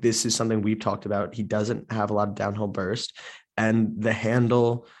slow. Like, this is something we've talked about. He doesn't have a lot of downhill burst, and the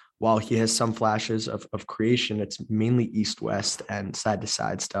handle, while he has some flashes of creation, it's mainly east-west and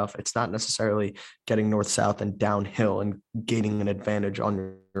side-to-side stuff. It's not necessarily getting north-south and downhill and gaining an advantage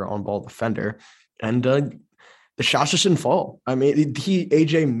on your on-ball defender. And the shots just didn't fall. I mean,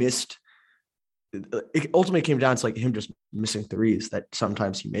 AJ missed it ultimately came down to like him just missing threes that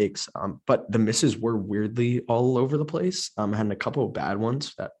sometimes he makes. But the misses were weirdly all over the place. Had a couple of bad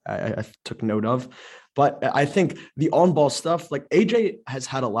ones that I took note of. But I think the on-ball stuff, like AJ has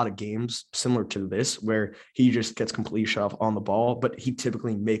had a lot of games similar to this where he just gets completely shut off on the ball, but he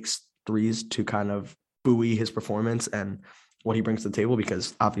typically makes threes to kind of buoy his performance and what he brings to the table,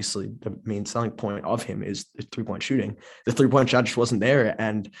 because obviously the main selling point of him is three-point shooting. The three-point shot just wasn't there.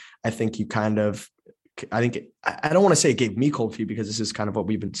 And I think I don't want to say it gave me cold feet, because this is kind of what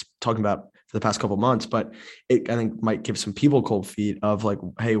we've been talking about for the past couple of months, but I think might give some people cold feet of like,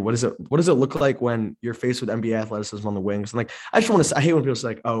 hey, what does it look like when you're faced with NBA athleticism on the wings? And like, I hate when people say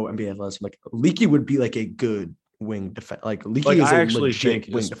like, oh, NBA athleticism, like Leaky would be like a good wing defender. Like Leaky is I a actually legit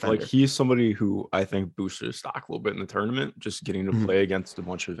think wing defender. like he's somebody who I think boosted his stock a little bit in the tournament, just getting to play against a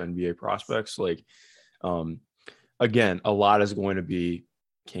bunch of NBA prospects. Like, again, a lot is going to be,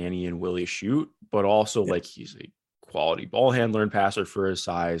 can he and will he shoot, but also like he's a quality ball handler and passer for his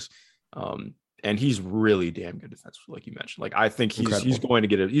size. And he's really damn good defensively, like you mentioned. Like, I think he's going to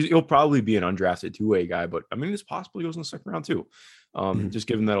get it. He'll probably be an undrafted two-way guy, but I mean, it's possible he goes in the second round too. Just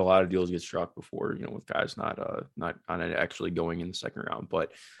given that a lot of deals get struck before, with guys not actually going in the second round.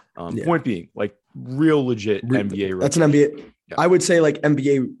 But point being, like, real legit NBA. That's an NBA. Yeah. I would say like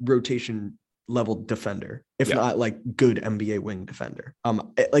NBA rotation level defender, if not like good NBA wing defender.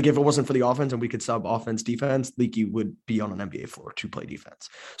 Like if it wasn't for the offense and we could sub offense defense, Leaky would be on an NBA floor to play defense.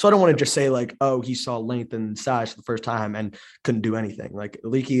 So I don't want to just say like, oh, he saw length and size for the first time and couldn't do anything. Like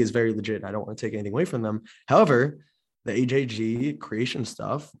Leaky is very legit. I don't want to take anything away from them. However, the AJG creation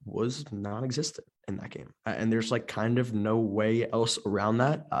stuff was non-existent in that game, and there's like kind of no way else around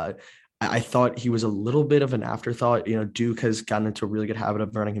that. I thought he was a little bit of an afterthought. Duke has gotten into a really good habit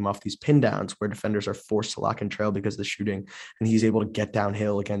of running him off these pin downs where defenders are forced to lock and trail because of the shooting, and he's able to get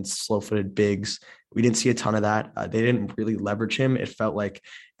downhill against slow-footed bigs. We didn't see a ton of that. They didn't really leverage him. It felt like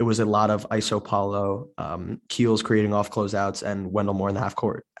it was a lot of ISO Paulo, Keels creating off closeouts, and Wendell Moore in the half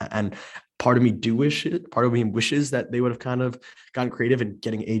court. And part of me wishes that they would have kind of gotten creative in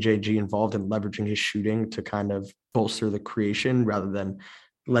getting AJG involved and leveraging his shooting to kind of bolster the creation rather than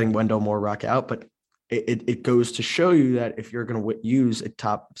letting Wendell Moore rock out. But it goes to show you that if you're going to use a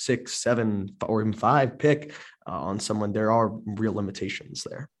top 6, 7, or even 5 pick on someone, there are real limitations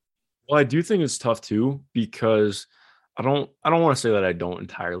there. Well, I do think it's tough too, because I don't want to say that I don't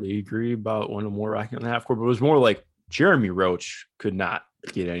entirely agree about Wendell Moore rocking on the half court, but it was more like Jeremy Roach could not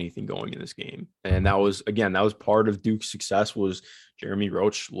get anything going in this game. And that was part of Duke's success, was Jeremy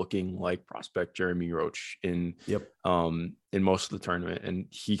Roach looking like prospect Jeremy Roach in most of the tournament. And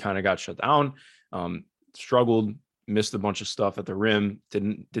he kind of got shut down, struggled, missed a bunch of stuff at the rim.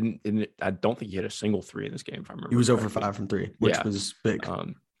 I don't think he hit a single three in this game, if I remember. He was over 5 from 3, which was big.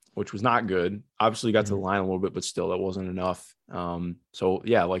 Which was not good. Obviously got to the line a little bit, but still that wasn't enough. So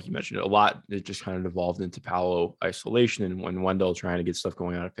yeah, like you mentioned, a lot, it just kind of devolved into Paolo isolation and when Wendell trying to get stuff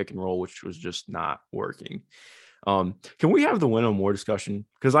going on a pick and roll, which was just not working. Can we have the Wendell Moore discussion?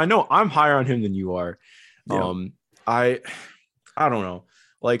 Because I know I'm higher on him than you are. I don't know.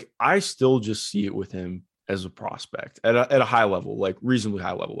 Like, I still just see it with him as a prospect at a high level, like reasonably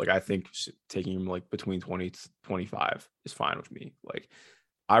high level. Like, I think taking him like between 20 to 25 is fine with me. Like,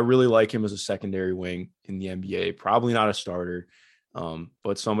 I really like him as a secondary wing in the NBA, probably not a starter,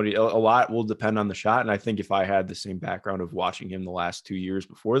 but a lot will depend on the shot. And I think if I had the same background of watching him the last 2 years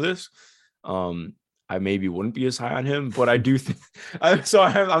before this, I maybe wouldn't be as high on him, but I do think,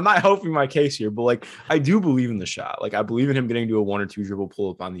 I'm not helping my case here, but like, I do believe in the shot. Like, I believe in him getting to a 1 or 2 dribble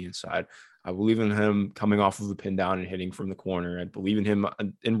pull up on the inside. I believe in him coming off of the pin down and hitting from the corner. I believe in him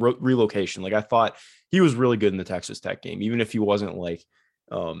in relocation. Like, I thought he was really good in the Texas Tech game, even if he wasn't like,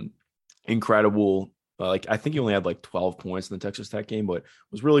 incredible. Like, I think he only had like 12 points in the Texas Tech game, but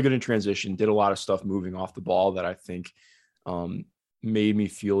was really good in transition, did a lot of stuff moving off the ball that I think made me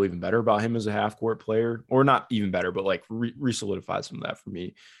feel even better about him as a half court player, or not even better, but like re-solidified some of that for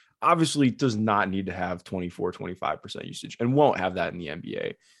me. Obviously does not need to have 24-25% usage and won't have that in the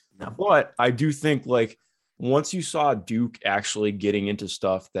NBA. No. But I do think, like, once you saw Duke actually getting into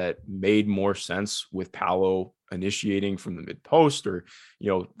stuff that made more sense with Paolo initiating from the mid post, or,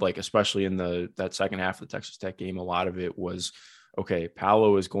 like, especially in that second half of the Texas Tech game, a lot of it was, okay,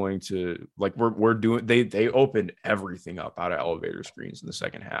 Paolo is going to, like, we're doing, they opened everything up out of elevator screens in the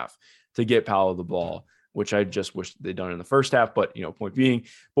second half to get Paolo the ball, which I just wish they'd done in the first half. But, point being,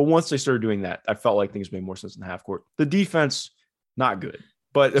 but once they started doing that, I felt like things made more sense in the half court. The defense, not good,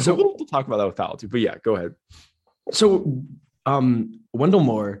 but so, we'll talk about that with Paolo too. But yeah, go ahead. So Wendell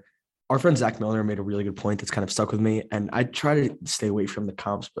Moore, our friend Zach Miller made a really good point that's kind of stuck with me. And I try to stay away from the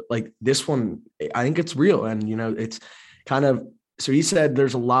comps, but like this one, I think it's real. And, it's kind of, so he said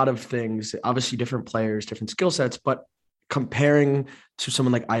there's a lot of things, obviously different players, different skill sets, but comparing to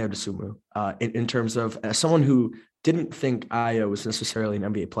someone like Ayo Dosunmu, in terms of as someone who didn't think Ayo was necessarily an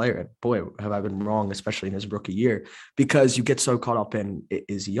NBA player. And boy, have I been wrong, especially in his rookie year, because you get so caught up in,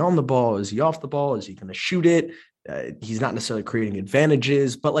 is he on the ball? Is he off the ball? Is he going to shoot it? He's not necessarily creating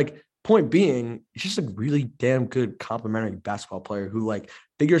advantages, but like point being, he's just a really damn good complimentary basketball player who like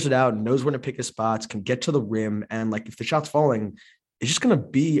figures it out, knows when to pick his spots, can get to the rim. And like, if the shot's falling, it's just going to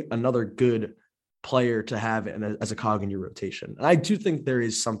be another good player to have as a cog in your rotation. And I do think there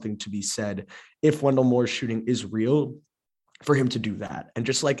is something to be said if Wendell Moore's shooting is real for him to do that. And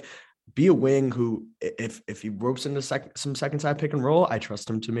just like be a wing who, if he ropes into some second side pick and roll, I trust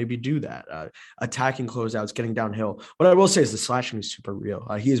him to maybe do that. Attacking closeouts, getting downhill. What I will say is the slashing is super real.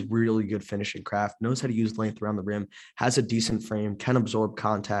 He is really good finishing craft, knows how to use length around the rim, has a decent frame, can absorb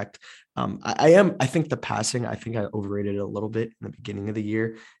contact. I think the passing, I think I overrated it a little bit in the beginning of the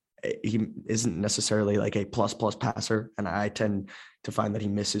year. He isn't necessarily like a plus passer. And I tend to find that he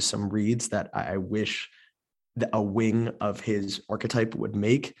misses some reads that I wish that a wing of his archetype would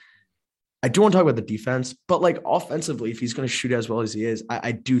make. I do want to talk about the defense, but like offensively, if he's going to shoot as well as he is,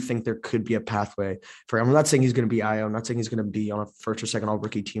 I do think there could be a pathway for him. I'm not saying he's going to be Ayo. I'm not saying he's going to be on a first or second all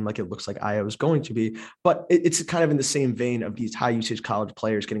rookie team like it looks like Ayo is going to be, but it's kind of in the same vein of these high usage college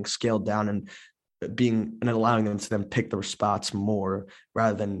players getting scaled down and allowing them to then pick their spots more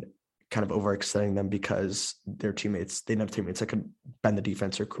rather than kind of overextending them because they didn't have teammates that could bend the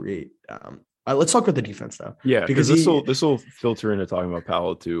defense or create. Let's talk about the defense though. Yeah, because this will filter into talking about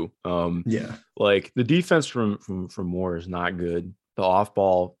Paolo too. Yeah, like the defense from Moore is not good. The off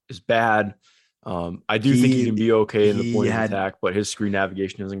ball is bad. I do think he can be okay in the point of attack, but his screen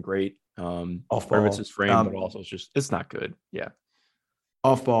navigation isn't great. Off ball, it's his frame, but also it's not good. Yeah,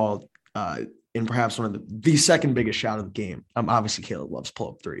 off ball. In perhaps one of the second biggest shot of the game. Obviously Caleb loves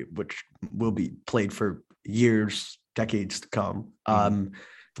pull-up three, which will be played for years, decades to come. The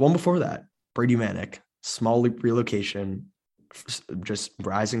one before that, Brady Manek, small relocation, just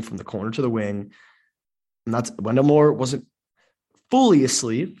rising from the corner to the wing. And that's Wendell Moore wasn't fully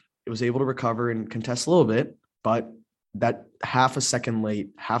asleep. It was able to recover and contest a little bit, but that half a second late,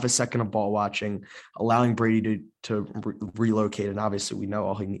 half a second of ball watching, allowing Brady to relocate. And obviously we know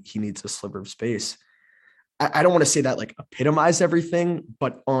all he needs a sliver of space. I don't want to say that like epitomized everything,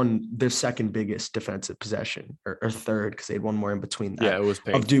 but on their second biggest defensive possession or third, because they had one more in between that it was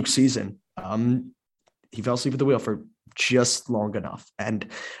painful. Of Duke's season. He fell asleep at the wheel for just long enough. And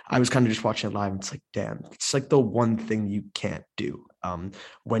I was kind of just watching it live. And it's like, damn, it's like the one thing you can't do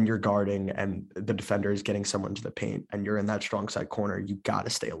when you're guarding and the defender is getting someone to the paint and you're in that strong side corner, you got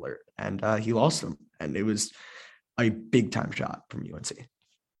to stay alert. And he lost them. And it was a big time shot from UNC.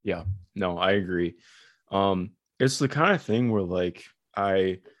 Yeah, no, I agree. It's the kind of thing where like,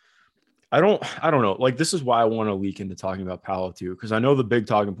 I don't know. Like, this is why I want to leak into talking about Paolo too, because I know the big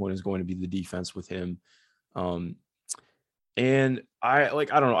talking point is going to be the defense with him. And I don't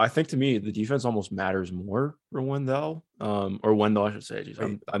know. I think to me, the defense almost matters more for Wendell, or Wendell, I should say.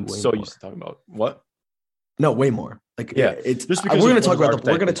 Jeez, I'm so used to talking about what? No, way more. Like, yeah, it's just because we're going to talk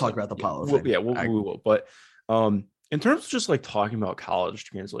about the Paolo thing. Yeah, we will. But in terms of just like talking about college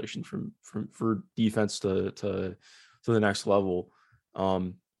translation for defense to the next level,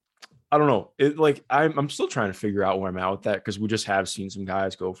 I don't know. It like I'm still trying to figure out where I'm at with that, because we just have seen some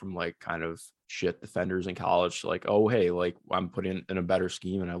guys go from like kind of shit defenders in college to like, oh hey, like I'm put in a better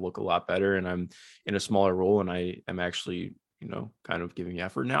scheme and I look a lot better and I'm in a smaller role and I am actually, kind of giving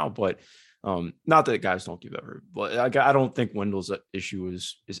effort now. But not that guys don't give effort, but I don't think Wendell's issue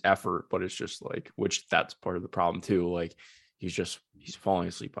is effort, but it's just like, which that's part of the problem too. Like he's falling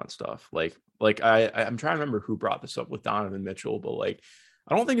asleep on stuff. Like I'm trying to remember who brought this up with Donovan Mitchell, but like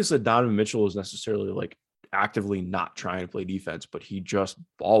I don't think it's that Donovan Mitchell is necessarily like actively not trying to play defense, but he just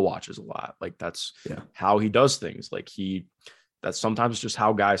ball watches a lot. Like that's how he does things. Like that's sometimes just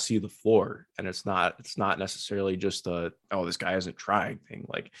how guys see the floor. And it's not necessarily just this guy isn't trying thing.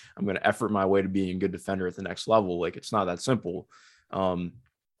 Like I'm going to effort my way to being a good defender at the next level. Like it's not that simple.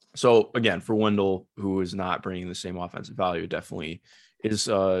 So again, for Wendell, who is not bringing the same offensive value, definitely is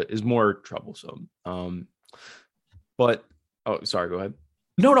more troublesome. But sorry, go ahead.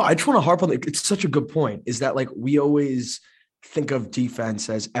 No, I just want to harp on it. It's such a good point, is that like we always think of defense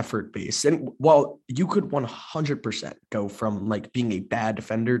as effort based. And while you could 100% go from like being a bad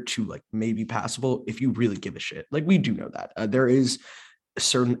defender to like maybe passable if you really give a shit. Like we do know that there is a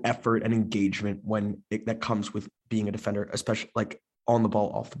certain effort and engagement that comes with being a defender, especially like on the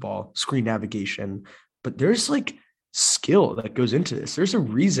ball, off the ball, screen navigation, but there's like skill that goes into this. There's a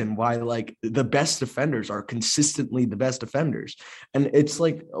reason why like the best defenders are consistently the best defenders. And it's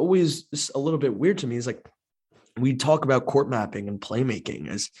like always a little bit weird to me is like we talk about court mapping and playmaking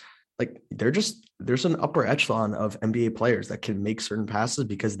as like there's an upper echelon of NBA players that can make certain passes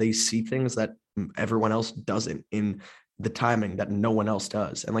because they see things that everyone else doesn't in the timing that no one else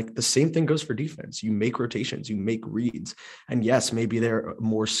does. And like the same thing goes for defense. You make rotations, you make reads. And yes, maybe they're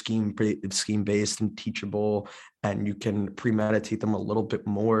more scheme based and teachable and you can premeditate them a little bit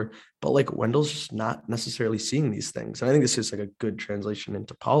more. But like Wendell's just not necessarily seeing these things. And I think this is like a good translation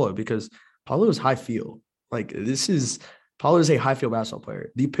into Paolo because Paolo is high field. Like Paolo is a high field basketball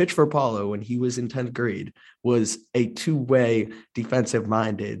player. The pitch for Paolo when he was in 10th grade was a two-way defensive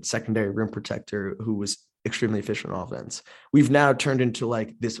minded secondary rim protector who was extremely efficient on offense. We've now turned into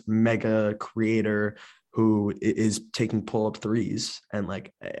like this mega creator who is taking pull-up threes and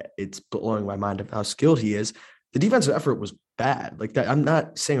like it's blowing my mind of how skilled he is. The defensive effort was bad. Like that, I'm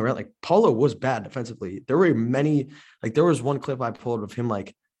not saying around like Paolo was bad defensively. There were many, like there was one clip I pulled of him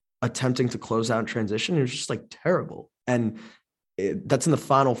like attempting to close out in transition. It was just like terrible. And that's in the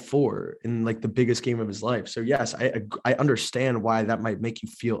Final Four in like the biggest game of his life. So yes, I understand why that might make you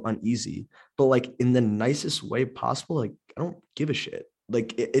feel uneasy, but like in the nicest way possible, like I don't give a shit.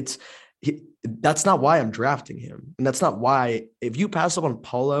 Like that's not why I'm drafting him. And that's not why, if you pass up on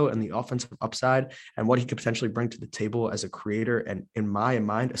Paolo and the offensive upside and what he could potentially bring to the table as a creator, and in my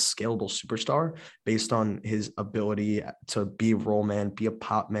mind, a scalable superstar based on his ability to be a roll man, be a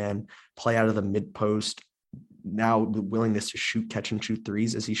pop man, play out of the mid post, now the willingness to shoot, catch and shoot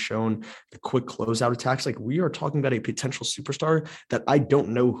threes, as he's shown, the quick closeout attacks. Like we are talking about a potential superstar that I don't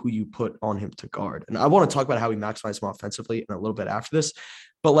know who you put on him to guard. And I want to talk about how we maximize him offensively in a little bit after this,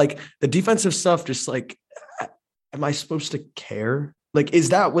 but like the defensive stuff, just like, am I supposed to care? Like, is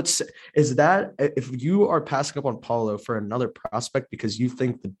that if you are passing up on Paolo for another prospect because you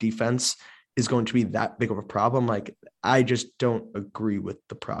think the defense is going to be that big of a problem, like I just don't agree with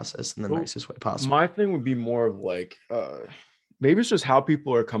the process in the nicest way possible. My thing would be more of like maybe it's just how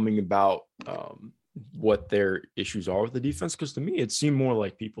people are coming about what their issues are with the defense, because to me it seemed more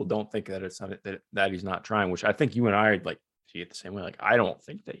like people don't think that it's not that he's not trying, which I think you and I like see it the same way. Like I don't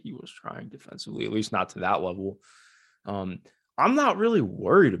think that he was trying defensively, at least not to that level. I'm not really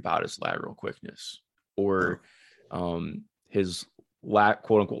worried about his lateral quickness or his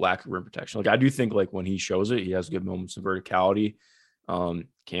quote unquote lack of rim protection. Like I do think like when he shows it, he has good moments of verticality,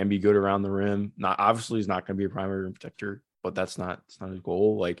 can be good around the rim. Not obviously he's not going to be a primary rim protector, but it's not his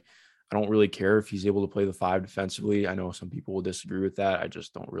goal. Like I don't really care if he's able to play the 5 defensively. I know some people will disagree with that. I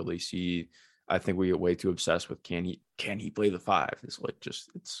just don't really see. I think we get way too obsessed with can he play the 5? It's like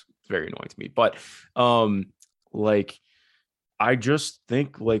it's very annoying to me. But like I just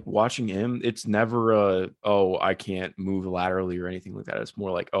think like watching him, it's never I can't move laterally or anything like that. It's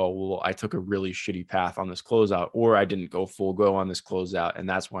more like, oh, well, I took a really shitty path on this closeout, or I didn't go full go on this closeout, and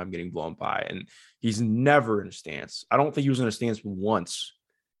that's why I'm getting blown by. And he's never in a stance. I don't think he was in a stance once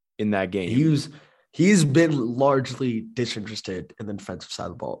in that game. He's been largely disinterested in the defensive side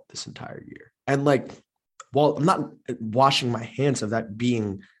of the ball this entire year. And like, while I'm not washing my hands of that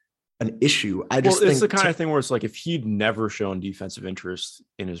being an issue, I just think it's the kind of thing where it's like if he'd never shown defensive interest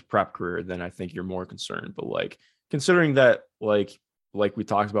in his prep career, then I think you're more concerned. But like considering that, like we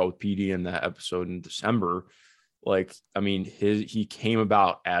talked about with PD in that episode in December, like I mean, he came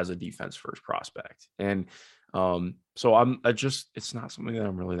about as a defense first prospect, and so it's not something that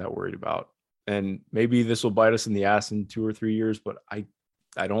I'm really that worried about. And maybe this will bite us in the ass in 2 or 3 years, but I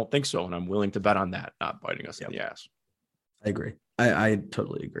don't think so, and I'm willing to bet on that not biting us in the ass. I agree. I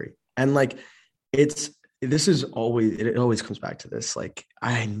totally agree. And like, it always comes back to this. Like,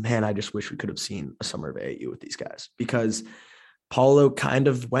 I just wish we could have seen a summer of AAU with these guys, because Paolo kind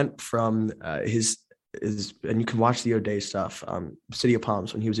of went from his, and you can watch the O'Day stuff, City of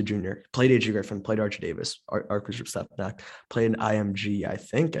Palms when he was a junior, played AJ Griffin, played Archie Davis, Archbishop Stepnack, played in IMG, I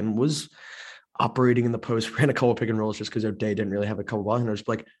think, and was operating in the post, ran a couple of pick and rolls just because O'Day didn't really have a couple ball handlers,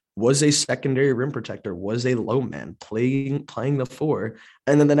 like was a secondary rim protector, was a low man playing the 4.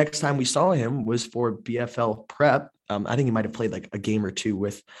 And then the next time we saw him was for BFL prep. I think he might've played like a game or 2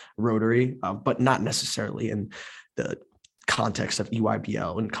 with Rotary, but not necessarily in the context of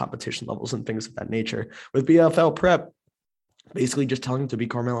EYBL and competition levels and things of that nature. With BFL prep, basically just telling him to be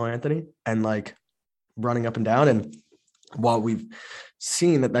Carmelo Anthony and like running up and down. And while we've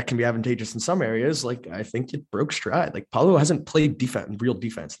seen that can be advantageous in some areas, like I think it broke stride. Like Paolo hasn't played real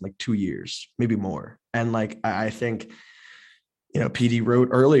defense in like 2 years, maybe more. And like I think PD wrote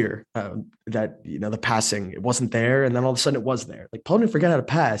earlier that, the passing, it wasn't there. And then all of a sudden it was there. Like, Paulo didn't forget how to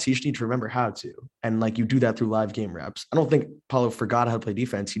pass. He just needs to remember how to. And like, you do that through live game reps. I don't think Paulo forgot how to play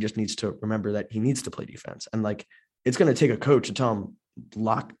defense. He just needs to remember that he needs to play defense. And like, it's going to take a coach to tell him,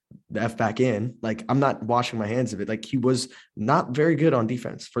 lock the F back in. Like, I'm not washing my hands of it. Like, he was not very good on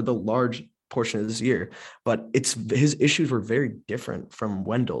defense for the large portion of this year, but his issues were very different from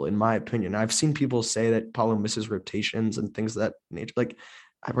Wendell, in my opinion. I've seen people say that Paulo misses rotations and things of that nature. Like,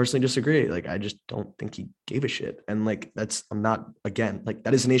 I personally disagree. Like, I just don't think he gave a shit. And like, that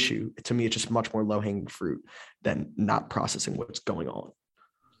is an issue. To me, it's just much more low hanging fruit than not processing what's going on.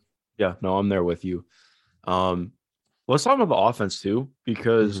 Yeah, no, I'm there with you. Let's talk about the offense too,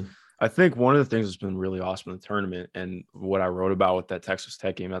 because I think one of the things that's been really awesome in the tournament, and what I wrote about with that Texas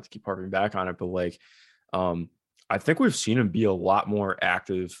Tech game, not to keep harping back on it, but like, I think we've seen him be a lot more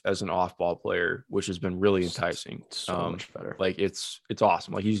active as an off-ball player, which has been really enticing. So much better. Like, it's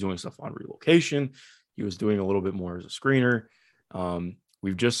awesome. Like, he's doing stuff on relocation. He was doing a little bit more as a screener.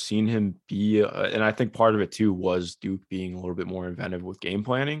 We've just seen him be, and I think part of it too was Duke being a little bit more inventive with game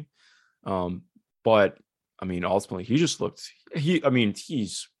planning. But I mean, ultimately, he just looked.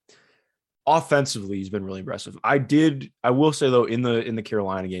 He's offensively, he's been really impressive. I will say though, in the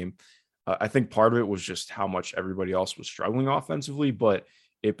Carolina game, I think part of it was just how much everybody else was struggling offensively, but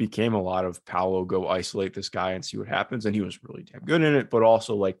it became a lot of Paulo, go isolate this guy and see what happens. And he was really damn good in it, but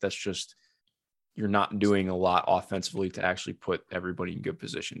also like, that's just, you're not doing a lot offensively to actually put everybody in good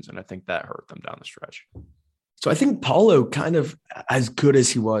positions. And I think that hurt them down the stretch. So I think Paulo, kind of as good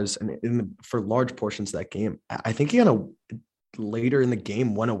as he was, and for large portions of that game, I think he kind of later in the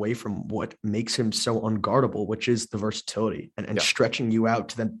game went away from what makes him so unguardable, which is the versatility and stretching you out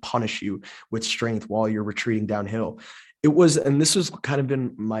to then punish you with strength while you're retreating downhill. It was, and this has kind of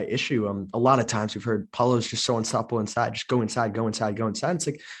been my issue. A lot of times we've heard Paulo's just so unstoppable inside, just go inside, go inside, go inside. It's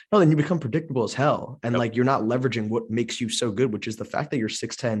like, no, then you become predictable as hell. And like, you're not leveraging what makes you so good, which is the fact that you're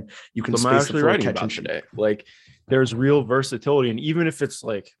 6'10", you can space the floor, catch and shoot. Like, there's real versatility. And even if it's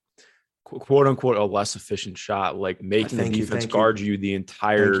like, quote unquote, a less efficient shot, like making the defense guard you the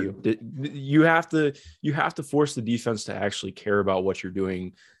entire, you have to force the defense to actually care about what you're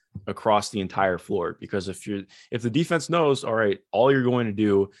doing across the entire floor. Because if the defense knows, all right, all you're going to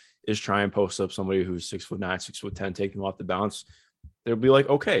do is try and post up somebody who's 6'9", 6'10", take them off the bounce, they'll be like,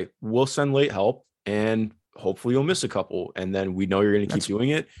 okay, we'll send late help and hopefully you'll miss a couple. And then we know you're going to keep doing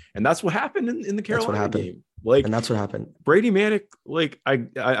it. And that's what happened in the Carolina game. Like, and that's what happened. Brady Manek, like,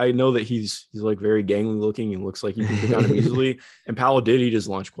 I know that he's like very gangly looking and looks like he can get down him easily. And Paulo did eat his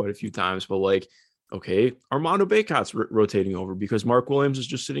lunch quite a few times, but like, okay, Armando Bacot's rotating over because Mark Williams is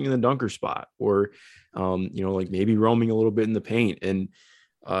just sitting in the dunker spot, or, like maybe roaming a little bit in the paint. And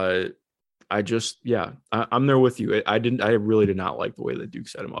I'm there with you. I really did not like the way that Duke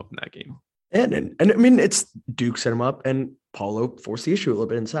set him up in that game. And I mean, it's Duke set him up and Paulo forced the issue a little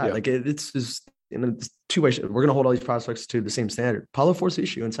bit inside. Yeah. Like it's just, two ways. We're going to hold all these prospects to the same standard. Paulo forced the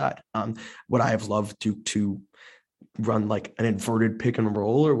issue inside. Would I have loved Duke to run like an inverted pick and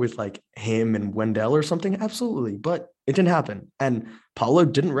roll or with like him and Wendell or something? Absolutely. But it didn't happen. And Paulo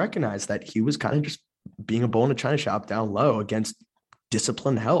didn't recognize that he was kind of just being a bull in a china shop down low against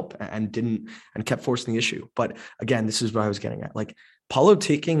disciplined help and kept forcing the issue. But again, this is what I was getting at. Like, Paulo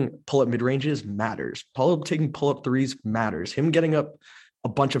taking pull-up mid-ranges matters. Paulo taking pull-up threes matters. Him getting up a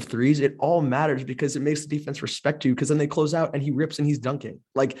bunch of threes, it all matters because it makes the defense respect you, because then they close out and he rips and he's dunking.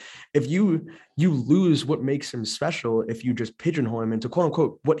 Like, if you lose what makes him special if you just pigeonhole him into quote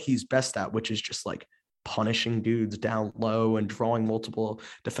unquote what he's best at, which is just like punishing dudes down low and drawing multiple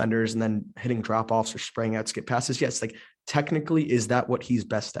defenders and then hitting drop-offs or spraying out skip passes. Yes, like technically, is that what he's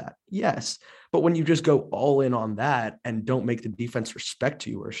best at? Yes. But when you just go all in on that and don't make the defense respect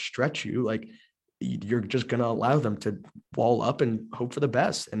you or stretch you, like, you're just going to allow them to wall up and hope for the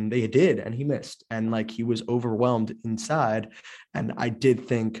best. And they did, and he missed. And like, he was overwhelmed inside. And I did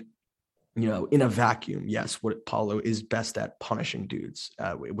think, in a vacuum, yes, what Paulo is best at, punishing dudes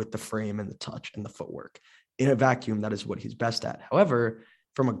with the frame and the touch and the footwork. In a vacuum, that is what he's best at. However,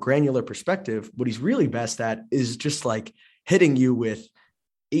 from a granular perspective, what he's really best at is just like hitting you with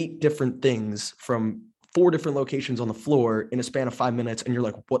 8 different things from 4 different locations on the floor in a span of 5 minutes. And you're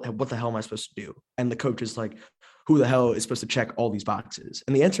like, what the hell am I supposed to do? And the coach is like, who the hell is supposed to check all these boxes?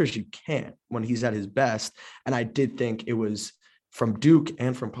 And the answer is you can't when he's at his best. And I did think it was, from Duke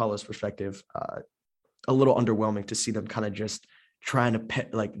and from Paulo's perspective, a little underwhelming to see them kind of just trying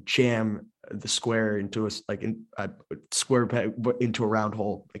to jam the square into a square peg into a round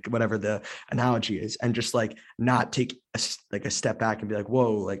hole, like whatever the analogy is, and just like not take a step back and be like,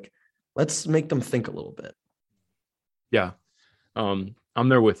 whoa, like, let's make them think a little bit. Yeah. I'm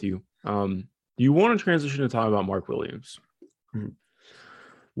there with you. Do you want to transition to talk about Mark Williams? Mhm.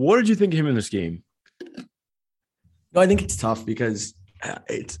 What did you think of him in this game? No, I think it's tough because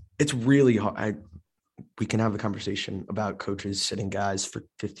it's really hard. We can have a conversation about coaches sitting guys for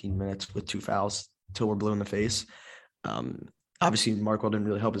 15 minutes with 2 fouls till we're blue in the face. Obviously, Markwell didn't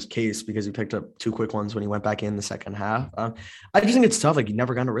really help his case because he picked up 2 quick ones when he went back in the second half. I just think it's tough. Like, he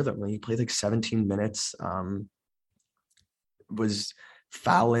never got in a rhythm. When he played like 17 minutes, was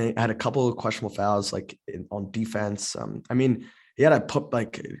fouling, had a couple of questionable fouls like on defense. I mean, he had put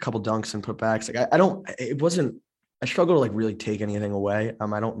like a couple dunks and putbacks. Like, I struggle to like really take anything away.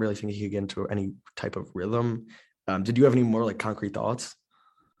 I don't really think he could get into any type of rhythm. Did you have any more like concrete thoughts?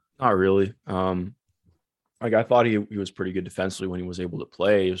 Not really. Like, I thought he was pretty good defensively when he was able to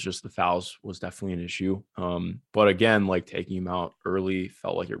play. It was just the fouls was definitely an issue. But again, like, taking him out early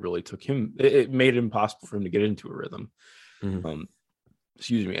felt like it really took him. It made it impossible for him to get into a rhythm. Mm-hmm.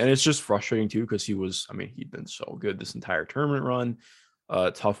 Excuse me. And it's just frustrating too, because he'd been so good this entire tournament run.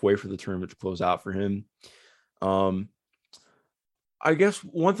 Tough way for the tournament to close out for him. I guess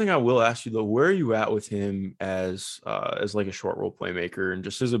one thing I will ask you though, where are you at with him as like a short role playmaker, and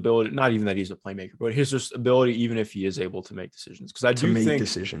just his ability, not even that he's a playmaker, but his just ability, even if he is able to make decisions? Because I do think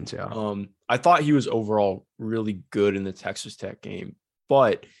decisions. Yeah. I thought he was overall really good in the Texas Tech game,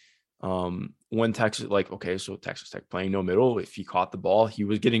 but when Texas, like, okay, so Texas Tech playing no middle, if he caught the ball, he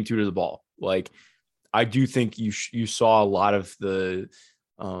was getting to the ball. Like, I do think you saw a lot of the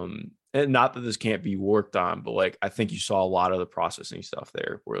and not that this can't be worked on, but like, I think you saw a lot of the processing stuff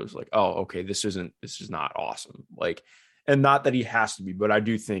there where it was like, oh, okay, this is not awesome. Like, and not that he has to be, but I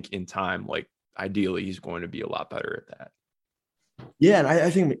do think in time, like, ideally he's going to be a lot better at that. Yeah. And I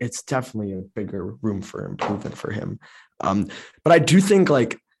think it's definitely a bigger room for improvement for him. But I do think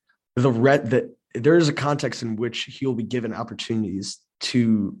like that there is a context in which he'll be given opportunities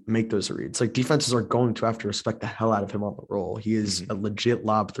to make those reads. Like, defenses are going to have to respect the hell out of him on the roll. He is a legit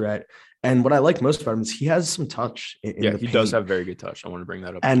lob threat. And what I like most about him is he has some touch. He does have very good touch. I want to bring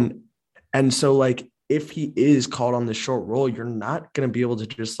that up. And so like, if he is called on the short roll, you're not going to be able to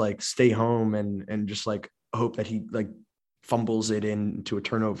just like stay home and just like hope that he like fumbles it into a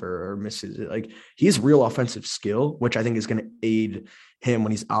turnover or misses it. Like, he has real offensive skill, which I think is going to aid him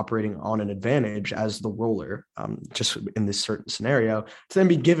when he's operating on an advantage as the roller, just in this certain scenario, to then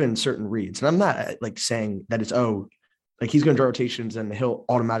be given certain reads. And I'm not like saying that it's, like, he's going to draw rotations and he'll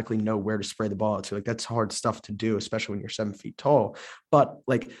automatically know where to spray the ball to. Like, that's hard stuff to do, especially when you're 7 feet tall. But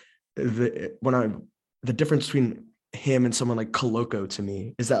like the difference between him and someone like Koloko to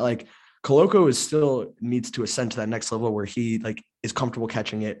me is that like Koloko still needs to ascend to that next level where he like is comfortable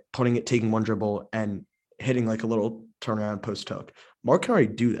catching it, putting it, taking one dribble and hitting like a little turnaround post hook. Mark can already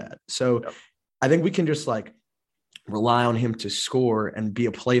do that. So I think we can just like rely on him to score and be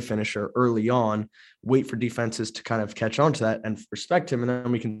a play finisher early on, wait for defenses to kind of catch on to that and respect him. And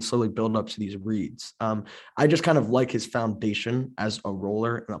then we can slowly build up to these reads. I just kind of like his foundation as a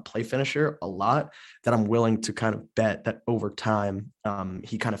roller and a play finisher a lot, that I'm willing to kind of bet that over time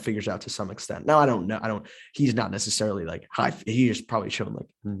he kind of figures out to some extent. Now, I don't know. He's not necessarily like high. He just probably shown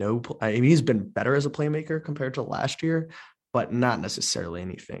like I mean, he's been better as a playmaker compared to last year, but not necessarily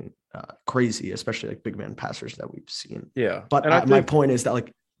anything crazy, especially like big man passers that we've seen. Yeah. But my point is that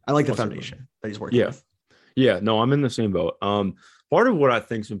like, I like the foundation that he's working with. Yeah. No, I'm in the same boat. Part of what I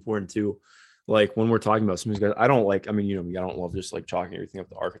think is important too, like when we're talking about some of these guys, I don't love just like chalking everything up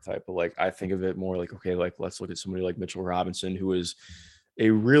the archetype, but like, I think of it more like, okay, like let's look at somebody like Mitchell Robinson, who is a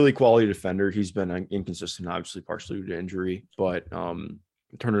really quality defender. He's been inconsistent, obviously partially due to injury, but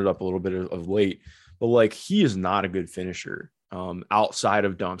turned it up a little bit of late. But like, he is not a good finisher outside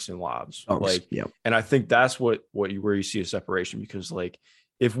of dunks and lobs. And I think that's where you see a separation, because like,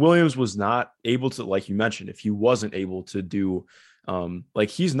 if Williams was not able to, like you mentioned, if he wasn't able to do, like,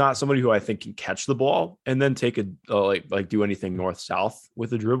 he's not somebody who I think can catch the ball and then take like do anything north south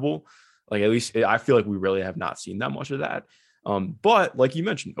with a dribble. Like, at least I feel like we really have not seen that much of that. But like you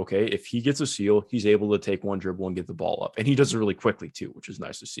mentioned, okay, if he gets a seal, he's able to take one dribble and get the ball up, and he does it really quickly too, which is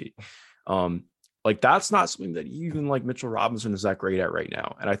nice to see. Like, that's not something that even like Mitchell Robinson is that great at right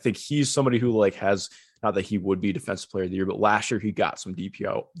now. And I think he's somebody who like has, not that he would be defensive player of the year, but last year he got some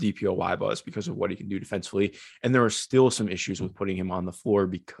DPOY buzz because of what he can do defensively. And there are still some issues with putting him on the floor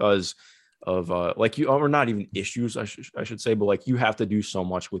because of or not even issues, I should say, but like, you have to do so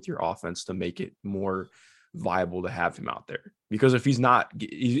much with your offense to make it more viable to have him out there. Because if he's not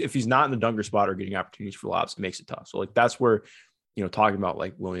in the dunker spot or getting opportunities for lobs, it makes it tough. So like, that's where, talking about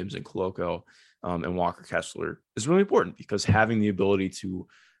like Williams and Koloko and Walker Kessler is really important, because having the ability to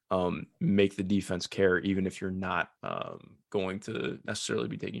make the defense care, even if you're not going to necessarily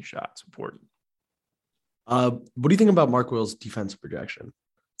be taking shots. Important. What do you think about Mark Will's defense projection?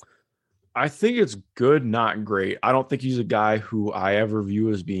 I think it's good, not great. I don't think he's a guy who I ever view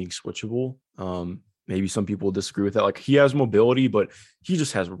as being switchable. Maybe some people disagree with that. Like, he has mobility, but he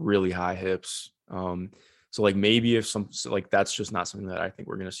just has really high hips. So like maybe if that's just not something that I think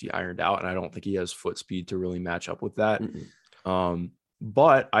we're going to see ironed out. And I don't think he has foot speed to really match up with that.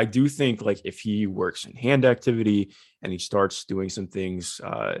 But I do think like if he works in hand activity and he starts doing some things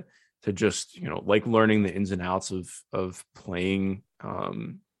to just, like learning the ins and outs of playing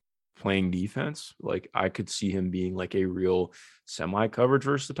defense, like I could see him being like a real semi-coverage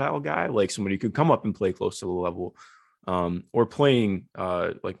versatile guy, like somebody who could come up and play close to the level, or playing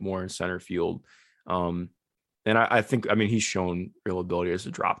like more in center field. And I think, he's shown real ability as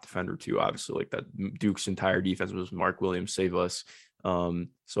a drop defender too. Obviously, like that Duke's entire defense was Mark Williams, save us.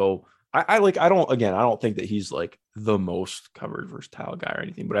 So I don't think that he's like the most covered versatile guy or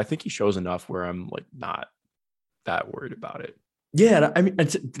anything, but I think he shows enough where I'm like not that worried about it. Yeah,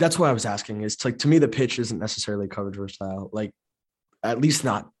 that's why I was asking. Is like, to me, the pitch isn't necessarily coverage versatile, like at least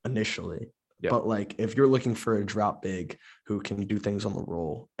not initially. Yep. But like if you're looking for a drop big who can do things on the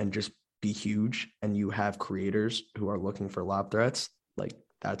roll and just be huge, and you have creators who are looking for lob threats, like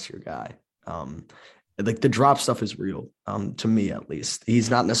that's your guy. Like the drop stuff is real, to me at least.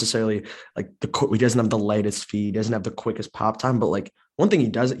 He's not necessarily like he doesn't have the lightest feet, he doesn't have the quickest pop time, but like one thing he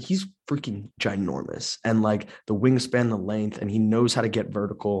does, he's freaking ginormous, and like the wingspan, the length, and he knows how to get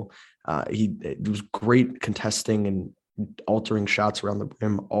vertical. He was great contesting and altering shots around the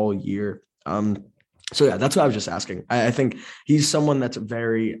rim all year. So yeah, that's what I was just asking. I think he's someone that's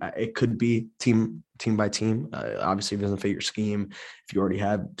very, it could be team by team. Obviously, if it doesn't fit your scheme, if you already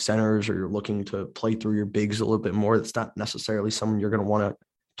have centers or you're looking to play through your bigs a little bit more, that's not necessarily someone you're going to want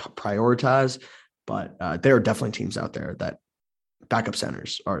to prioritize. But there are definitely teams out there that backup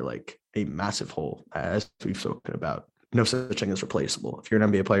centers are like a massive hole, as we've spoken about. No such thing as replaceable. If you're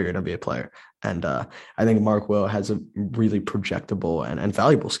an NBA player, you're an NBA player. And I think Mark Will has a really projectable and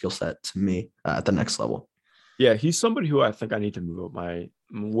valuable skill set to me at the next level. Yeah, he's somebody who I think I need to move up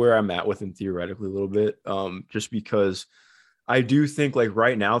where I'm at with him theoretically a little bit, just because I do think like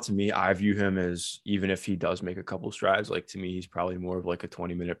right now, to me, I view him as, even if he does make a couple strides, like to me, he's probably more of like a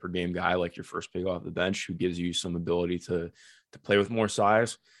 20-minute per game guy, like your first pick off the bench, who gives you some ability to play with more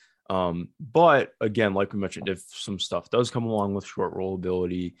size. But again, like we mentioned, if some stuff does come along with short roll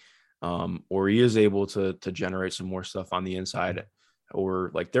ability, or he is able to generate some more stuff on the inside,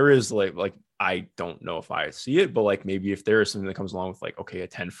 or like there is like I don't know if I see it, but like maybe if there is something that comes along with like, okay, a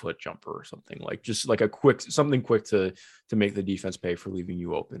 10-foot jumper or something, like just like something quick to make the defense pay for leaving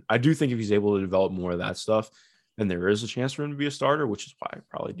you open. I do think if he's able to develop more of that stuff, then there is a chance for him to be a starter, which is why I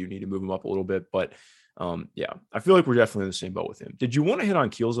probably do need to move him up a little bit. But yeah, I feel like we're definitely in the same boat with him. Did you want to hit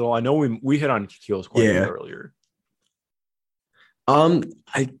on Keels at all? I know we hit on Keels quite a bit earlier.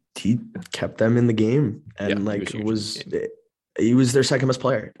 He kept them in the game, and he was their second best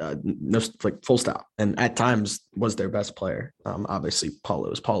player. No, like full stop. And at times was their best player. Obviously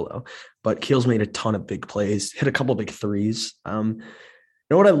Paulo is Paulo, but Keels made a ton of big plays, hit a couple of big threes.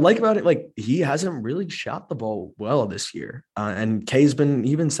 You know what I like about it? Like he hasn't really shot the ball well this year. And Kay's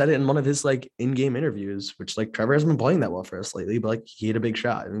even said it in one of his like in-game interviews, which like Trevor hasn't been playing that well for us lately, but like he hit a big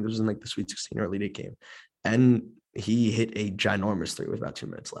shot. I think it was in like the Sweet 16 or Elite Eight game. And he hit a ginormous three with about 2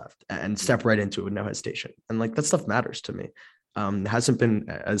 minutes left and stepped right into it with no hesitation. And like that stuff matters to me. Hasn't been,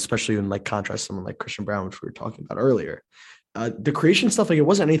 especially in like contrast to someone like Christian Braun, which we were talking about earlier. The creation stuff, like it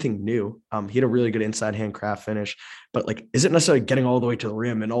wasn't anything new. He had a really good inside hand craft finish, but like, isn't necessarily getting all the way to the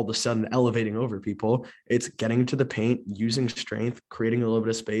rim and all of a sudden elevating over people. It's getting to the paint, using strength, creating a little bit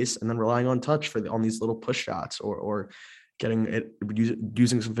of space, and then relying on touch on these little push shots or getting it,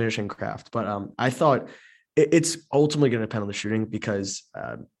 using some finishing craft. But I thought it's ultimately going to depend on the shooting because,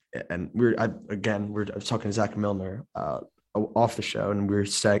 and I was talking to Zach Milner off the show, and we were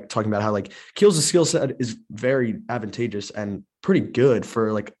talking about how like Keels' skill set is very advantageous and pretty good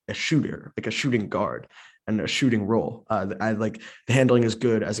for like a shooter, like a shooting guard and a shooting role. I like the handling is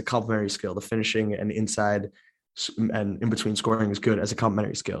good as a complementary skill. The finishing and inside and in between scoring is good as a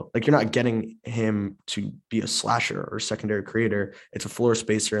complementary skill. Like you're not getting him to be a slasher or secondary creator. It's a floor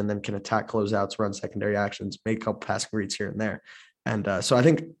spacer and then can attack closeouts, run secondary actions, make a couple passing reads here and there. And so I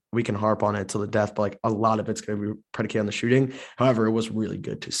think we can harp on it till the death, but like a lot of it's going to be predicated on the shooting. However, it was really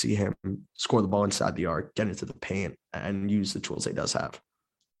good to see him score the ball inside the arc, get into the paint, and use the tools he does have.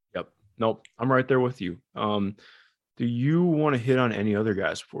 Yep. Nope. I'm right there with you. Do you want to hit on any other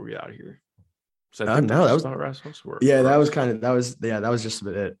guys before we get out of here? So I think no, that was how Rasmus worked. yeah, that was just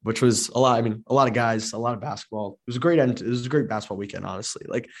about it, which was a lot. I mean, a lot of guys, a lot of basketball. It was a great end. It was a great basketball weekend, honestly.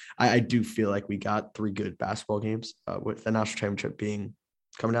 Like I do feel like we got 3 good basketball games with the national championship being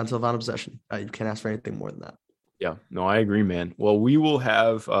coming down to the final possession. You can't ask for anything more than that. Yeah, no, I agree, man. Well, we will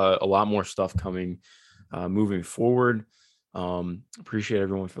have a lot more stuff coming moving forward. Appreciate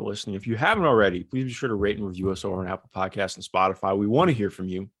everyone for listening. If you haven't already, please be sure to rate and review us over on Apple Podcasts and Spotify. We want to hear from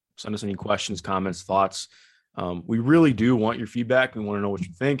you. Send us any questions, comments, thoughts. We really do want your feedback. We want to know what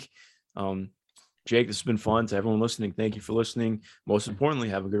you think. Jake, this has been fun. To everyone listening, thank you for listening. Most importantly,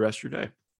 have a good rest of your day.